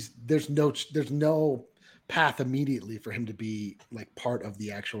right. Like there's no path immediately for him to be like part of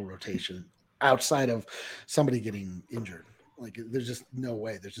the actual rotation outside of somebody getting injured. Like there's just no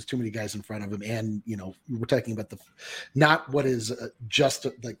way. There's just too many guys in front of him. And, we're talking about not what is just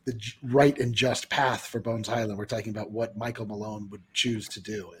like the right and just path for Bones Hyland. We're talking about what Michael Malone would choose to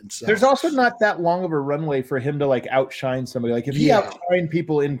do. And so there's also not that long of a runway for him to outshine somebody. Like if he outshined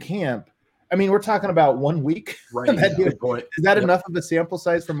people in camp, I mean, we're talking about 1 week. Right. Is that enough of a sample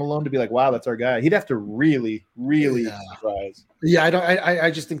size for Malone to be like, wow, that's our guy? He'd have to really, really surprise. Yeah,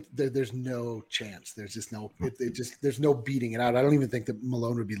 I just think there's no chance. There's just there's no beating it out. I don't even think that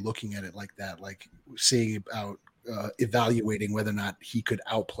Malone would be looking at it like that, like seeing about evaluating whether or not he could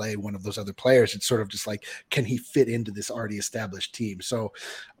outplay one of those other players. It's sort of just like, can he fit into this already established team? So,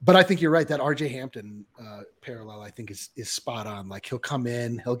 but I think you're right. That RJ Hampton parallel, I think is spot on. Like he'll come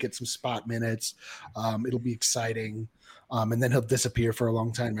in, he'll get some spot minutes. It'll be exciting. And then he'll disappear for a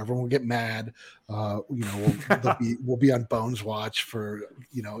long time. Everyone will get mad. We'll be on Bones watch for,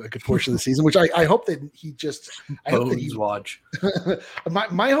 a good portion of the season, which I hope that he just watch.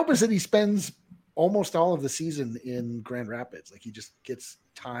 My hope is that he spends almost all of the season in Grand Rapids. Like he just gets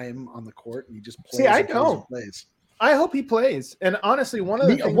time on the court and he just plays. See, I know. I hope he plays. And honestly, one of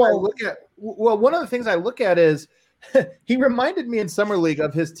the things I look at is he reminded me in summer league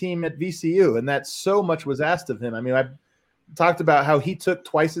of his team at VCU, and that so much was asked of him. I mean, I talked about how he took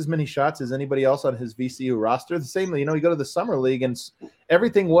twice as many shots as anybody else on his VCU roster. The same, you go to the summer league and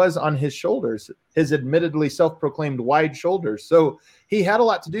everything was on his shoulders, his admittedly self-proclaimed wide shoulders. So he had a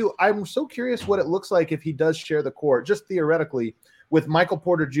lot to do. I'm so curious what it looks like if he does share the court, just theoretically, with Michael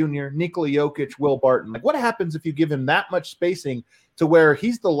Porter Jr., Nikola Jokic, Will Barton. Like what happens if you give him that much spacing to where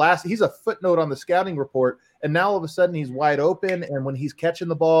he's a footnote on the scouting report, and now all of a sudden he's wide open, and when he's catching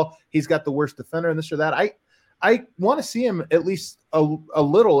the ball, he's got the worst defender and this or that. I want to see him at least a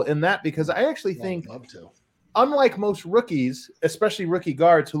little in that, because I actually think, unlike most rookies, especially rookie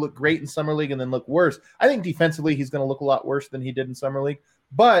guards who look great in summer league and then look worse, I think defensively he's going to look a lot worse than he did in summer league.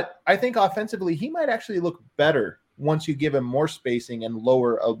 But I think offensively he might actually look better once you give him more spacing and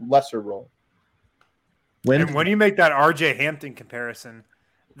a lesser role. And when you make that RJ Hampton comparison,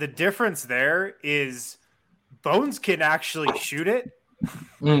 the difference there is Bones can actually shoot it.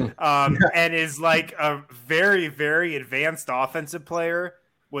 And is like a very, very advanced offensive player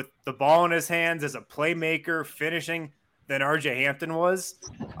with the ball in his hands as a playmaker, finishing than RJ Hampton was.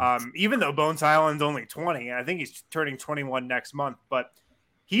 Even though Bones Hyland's only 20, I think he's turning 21 next month, but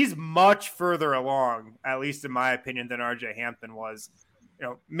he's much further along, at least in my opinion, than RJ Hampton was.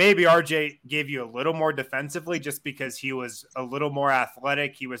 Maybe RJ gave you a little more defensively just because he was a little more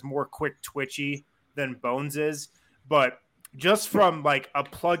athletic. He was more quick twitchy than Bones is, but just from like a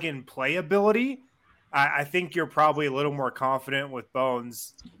plug and play ability, I think you're probably a little more confident with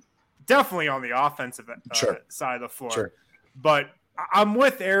Bones, definitely on the offensive side of the floor. Sure. But I'm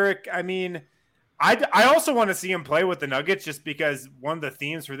with Eric. I mean, I also want to see him play with the Nuggets just because one of the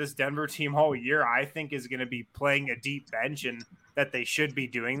themes for this Denver team all year, I think, is going to be playing a deep bench and that they should be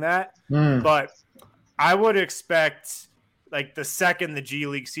doing that. But I would expect like the second the G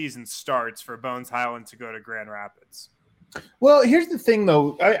League season starts for Bones Hyland to go to Grand Rapids. Well, here's the thing,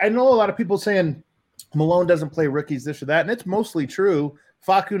 though. I know a lot of people saying Malone doesn't play rookies, this or that, and it's mostly true.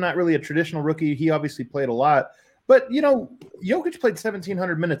 Facu, not really a traditional rookie. He obviously played a lot. But, Jokic played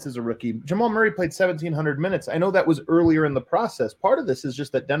 1,700 minutes as a rookie. Jamal Murray played 1,700 minutes. I know that was earlier in the process. Part of this is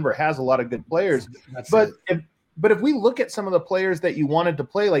just that Denver has a lot of good players. But if we look at some of the players that you wanted to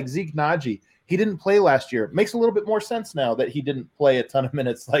play, like Zeke Naji, he didn't play last year. It makes a little bit more sense now that he didn't play a ton of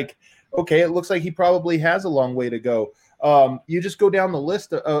minutes. Like, okay, it looks like he probably has a long way to go. You just go down the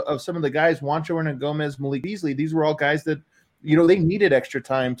list of some of the guys, Juancho Hernangomez, Malik Beasley. These were all guys that, they needed extra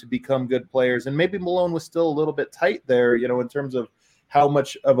time to become good players. And maybe Malone was still a little bit tight there, in terms of how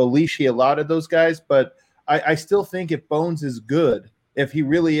much of a leash he allotted those guys. But I still think if Bones is good, if he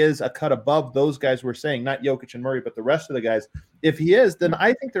really is a cut above those guys we're saying, not Jokic and Murray, but the rest of the guys, if he is, then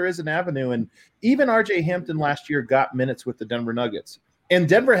I think there is an avenue. And even RJ Hampton last year got minutes with the Denver Nuggets. And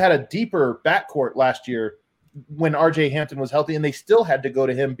Denver had a deeper backcourt last year when RJ Hampton was healthy, and they still had to go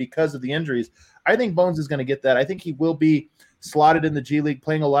to him because of the injuries. I think Bones is going to get that. I think he will be slotted in the G League,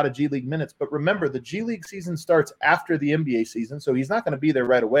 playing a lot of G League minutes. But remember, the G League season starts after the NBA season, so he's not going to be there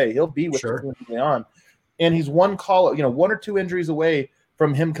right away. He'll be with the team on. And he's one or two injuries away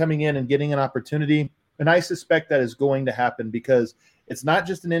from him coming in and getting an opportunity. And I suspect that is going to happen because it's not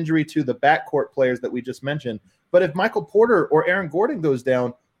just an injury to the backcourt players that we just mentioned, but if Michael Porter or Aaron Gordon goes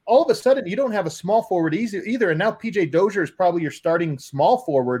down, all of a sudden you don't have a small forward either. And now PJ Dozier is probably your starting small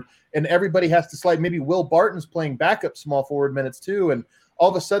forward, and everybody has to slide. Maybe Will Barton's playing backup small forward minutes too. And all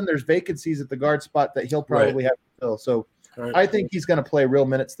of a sudden there's vacancies at the guard spot that he'll probably have to fill. So I think he's going to play real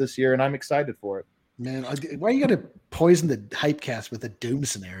minutes this year, and I'm excited for it. Man, why are you going to poison the hype cast with a doom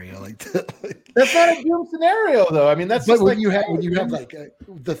scenario like that? That's not a doom scenario, though. I mean, that's but just when you have like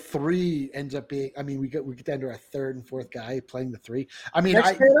the three ends up being. I mean, we get down to our third and fourth guy playing the three. I mean,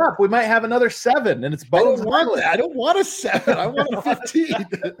 straight up, we might have another 7, and it's Bones. I don't want a 7. I want a 15.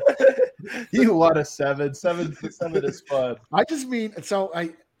 You want a 7? 7 is fun. I just mean, so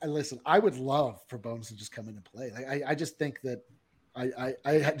I listen. I would love for Bones to just come in and play. I just think that. I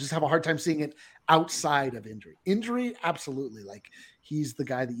just have a hard time seeing it outside of injury. Injury, absolutely. Like he's the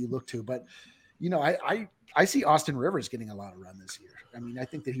guy that you look to, but I see Austin Rivers getting a lot of run this year. I mean, I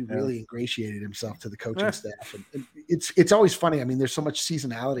think that he really ingratiated himself to the coaching staff, and it's always funny. I mean, there's so much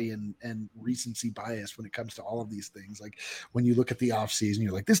seasonality and recency bias when it comes to all of these things. Like when you look at the offseason,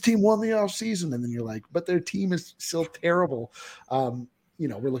 you're like, this team won the offseason, and then you're like, but their team is still terrible.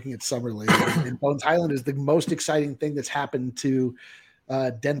 We're looking at Summer League, and Bones Hyland is the most exciting thing that's happened to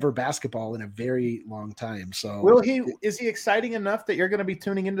Denver basketball in a very long time. So, is he exciting enough that you're going to be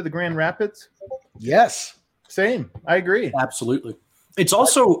tuning into the Grand Rapids? Yes, same. I agree. Absolutely. It's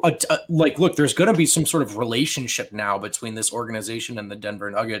also look, there's going to be some sort of relationship now between this organization and the Denver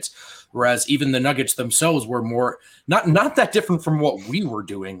Nuggets, whereas even the Nuggets themselves were more not that different from what we were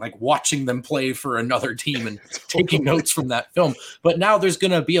doing, like watching them play for another team and taking notes from that film. But now there's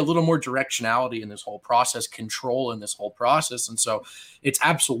going to be a little more directionality in this whole process, control in this whole process. And so it's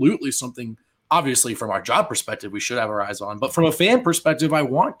absolutely something, obviously, from our job perspective, we should have our eyes on. But from a fan perspective, I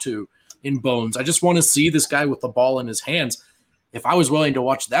want to in Bones. I just want to see this guy with the ball in his hands. If I was willing to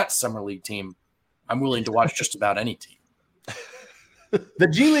watch that Summer League team, I'm willing to watch just about any team. The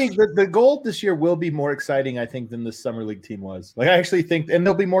G League, the goal this year will be more exciting, I think, than the Summer League team was. Like, I actually think, and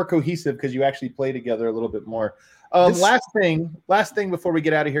they'll be more cohesive because you actually play together a little bit more. Last thing before we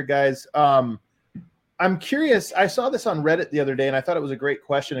get out of here, guys. I'm curious. I saw this on Reddit the other day, and I thought it was a great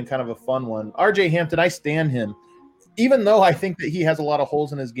question and kind of a fun one. RJ Hampton, I stand him, even though I think that he has a lot of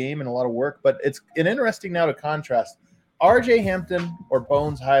holes in his game and a lot of work. But it's an interesting now to contrast RJ Hampton or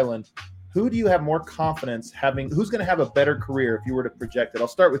Bones Hyland. who do you have more confidence having? Who's going to have a better career if you were to project it? I'll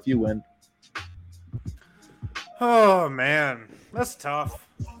start with you, Win. Oh man, that's tough.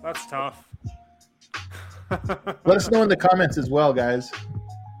 That's tough. Let us know in the comments as well, guys.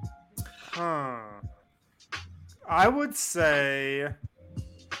 I would say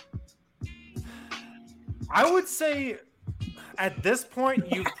at this point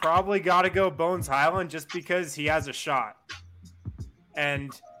you've probably got to go Bones Hyland just because he has a shot.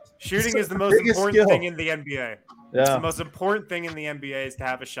 And shooting is the most important thing in the NBA. Yeah. It's the most important thing in the NBA is to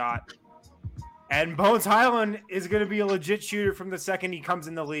have a shot. And Bones Hyland is going to be a legit shooter from the second he comes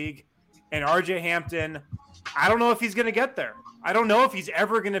in the league. And RJ Hampton, I don't know if he's going to get there. I don't know if he's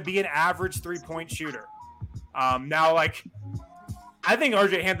ever going to be an average three-point shooter. Now, like, I think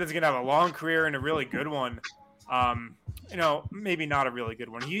RJ Hampton's going to have a long career and a really good one. Maybe not a really good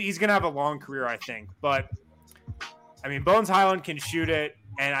one. He's going to have a long career, I think. But, I mean, Bones Hyland can shoot it,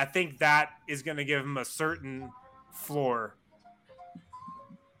 and I think that is going to give him a certain floor.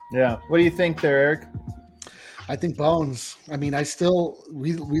 Yeah. What do you think there, Eric? I think Bones. I mean,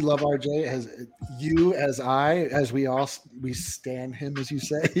 we love RJ as we stand him, as you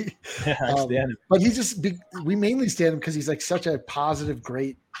say. Yeah, I stand him. But we mainly stand him because he's like such a positive,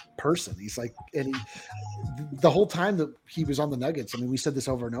 great person. He's like, and the whole time that he was on the Nuggets, I mean, we said this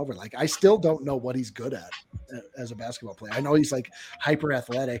over and over. Like, I still don't know what he's good at as a basketball player. I know he's like hyper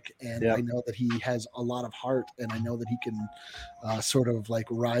athletic, and I know that he has a lot of heart, and I know that he can sort of like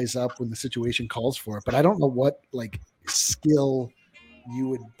rise up when the situation calls for it. But I don't know what like skill you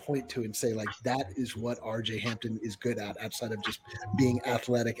would point to and say like that is what RJ Hampton is good at outside of just being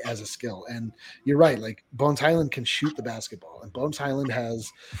athletic as a skill. And you're right, like Bones Hyland can shoot the basketball, and Bones Hyland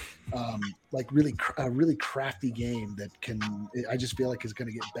has a really crafty game that I just feel like is going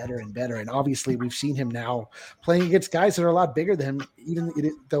to get better and better. And obviously we've seen him now playing against guys that are a lot bigger than him, even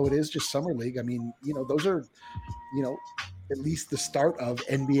though it is just summer league. I mean, those are, at least the start of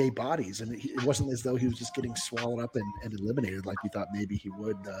NBA bodies. And it wasn't as though he was just getting swallowed up and eliminated like we thought maybe he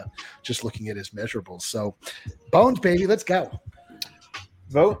would, just looking at his measurables. So Bones, baby, let's go.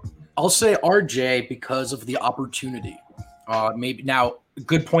 Vote. I'll say RJ because of the opportunity. Maybe now, a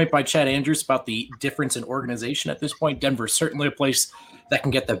good point by Chad Andrews about the difference in organization at this point. Denver's certainly a place that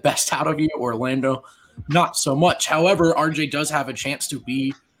can get the best out of you. Orlando, not so much. However, RJ does have a chance to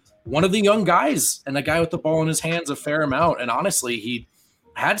be one of the young guys and a guy with the ball in his hands a fair amount. And honestly, he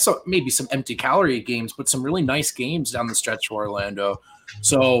had maybe some empty calorie games, but some really nice games down the stretch for Orlando.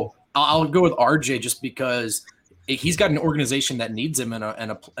 So I'll go with RJ just because he's got an organization that needs him in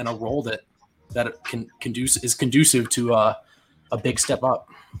a role that is conducive to a big step up.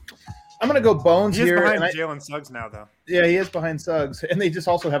 I'm going to go Bones here. He's behind Jalen Suggs now, though. Yeah, he is behind Suggs, and they just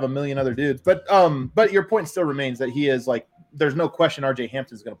also have a million other dudes. But your point still remains that he is like, there's no question RJ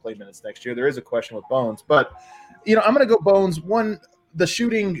Hampton's going to play minutes next year. There is a question with Bones, but I'm going to go Bones. One, the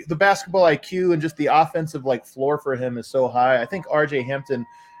shooting, the basketball IQ, and just the offensive like floor for him is so high. I think RJ Hampton,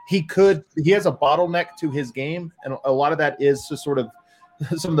 he has a bottleneck to his game, and a lot of that is just sort of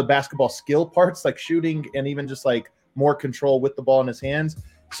some of the basketball skill parts, like shooting and even just like more control with the ball in his hands.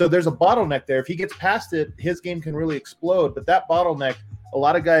 So there's a bottleneck there. If he gets past it, his game can really explode. But that bottleneck, a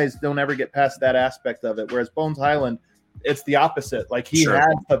lot of guys don't ever get past that aspect of it. Whereas Bones Hyland, it's the opposite. Like he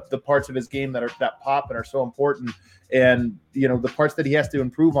has the parts of his game that pop and are so important. And, the parts that he has to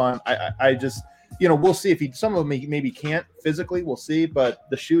improve on, I just, we'll see if some of them maybe can't physically, we'll see, but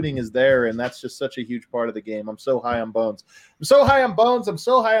the shooting is there. And that's just such a huge part of the game. I'm so high on Bones. I'm so high on Bones. I'm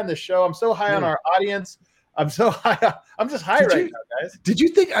so high on this show. I'm so high on our audience. I'm so high. I'm just high now, guys. Did you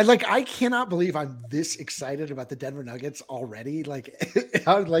think I cannot believe I'm this excited about the Denver Nuggets already? Like,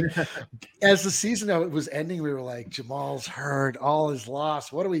 as the season was ending, we were like, Jamal's hurt, all is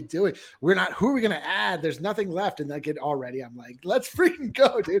lost. What are we doing? Who are we going to add? There's nothing left. And like already, I'm like, let's freaking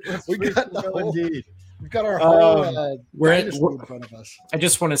go, dude. We've got our whole dynasty in front of us. I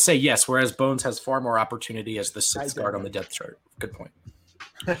just want to say yes, whereas Bones has far more opportunity as the sixth guard on the depth chart. Good point.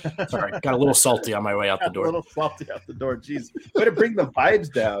 Sorry, got a little salty on my way out the door. A little salty out the door. Jeez, way to bring the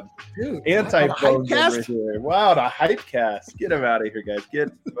vibes down. Dude, anti-Bones over here. Wow, the hype cast. Get him out of here, guys.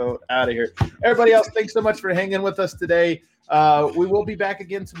 Get Vote out of here. Everybody else, thanks so much for hanging with us today. We will be back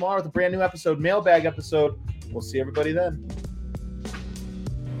again tomorrow with a brand new episode, mailbag episode. We'll see everybody then.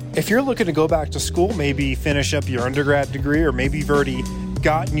 If you're looking to go back to school, maybe finish up your undergrad degree, or maybe you've already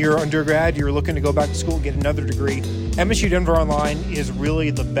gotten your undergrad, you're looking to go back to school and get another degree, MSU Denver Online is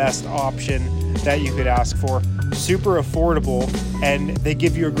really the best option that you could ask for. Super affordable, and they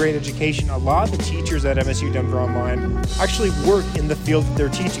give you a great education. A lot of the teachers at MSU Denver Online actually work in the field that they're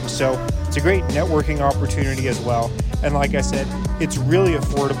teaching, so it's a great networking opportunity as well. And like I said, it's really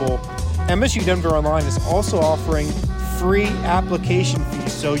affordable. MSU Denver Online is also offering free application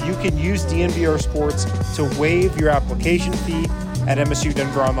fees, so you can use DNVR Sports to waive your application fee at MSU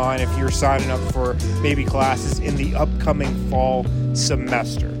Denver Online if you're signing up for maybe classes in the upcoming fall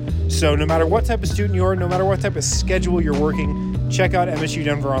semester. So no matter what type of student you are, no matter what type of schedule you're working, check out MSU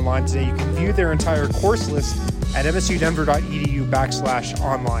Denver Online today. You can view their entire course list at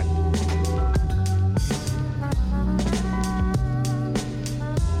msudenver.edu/online.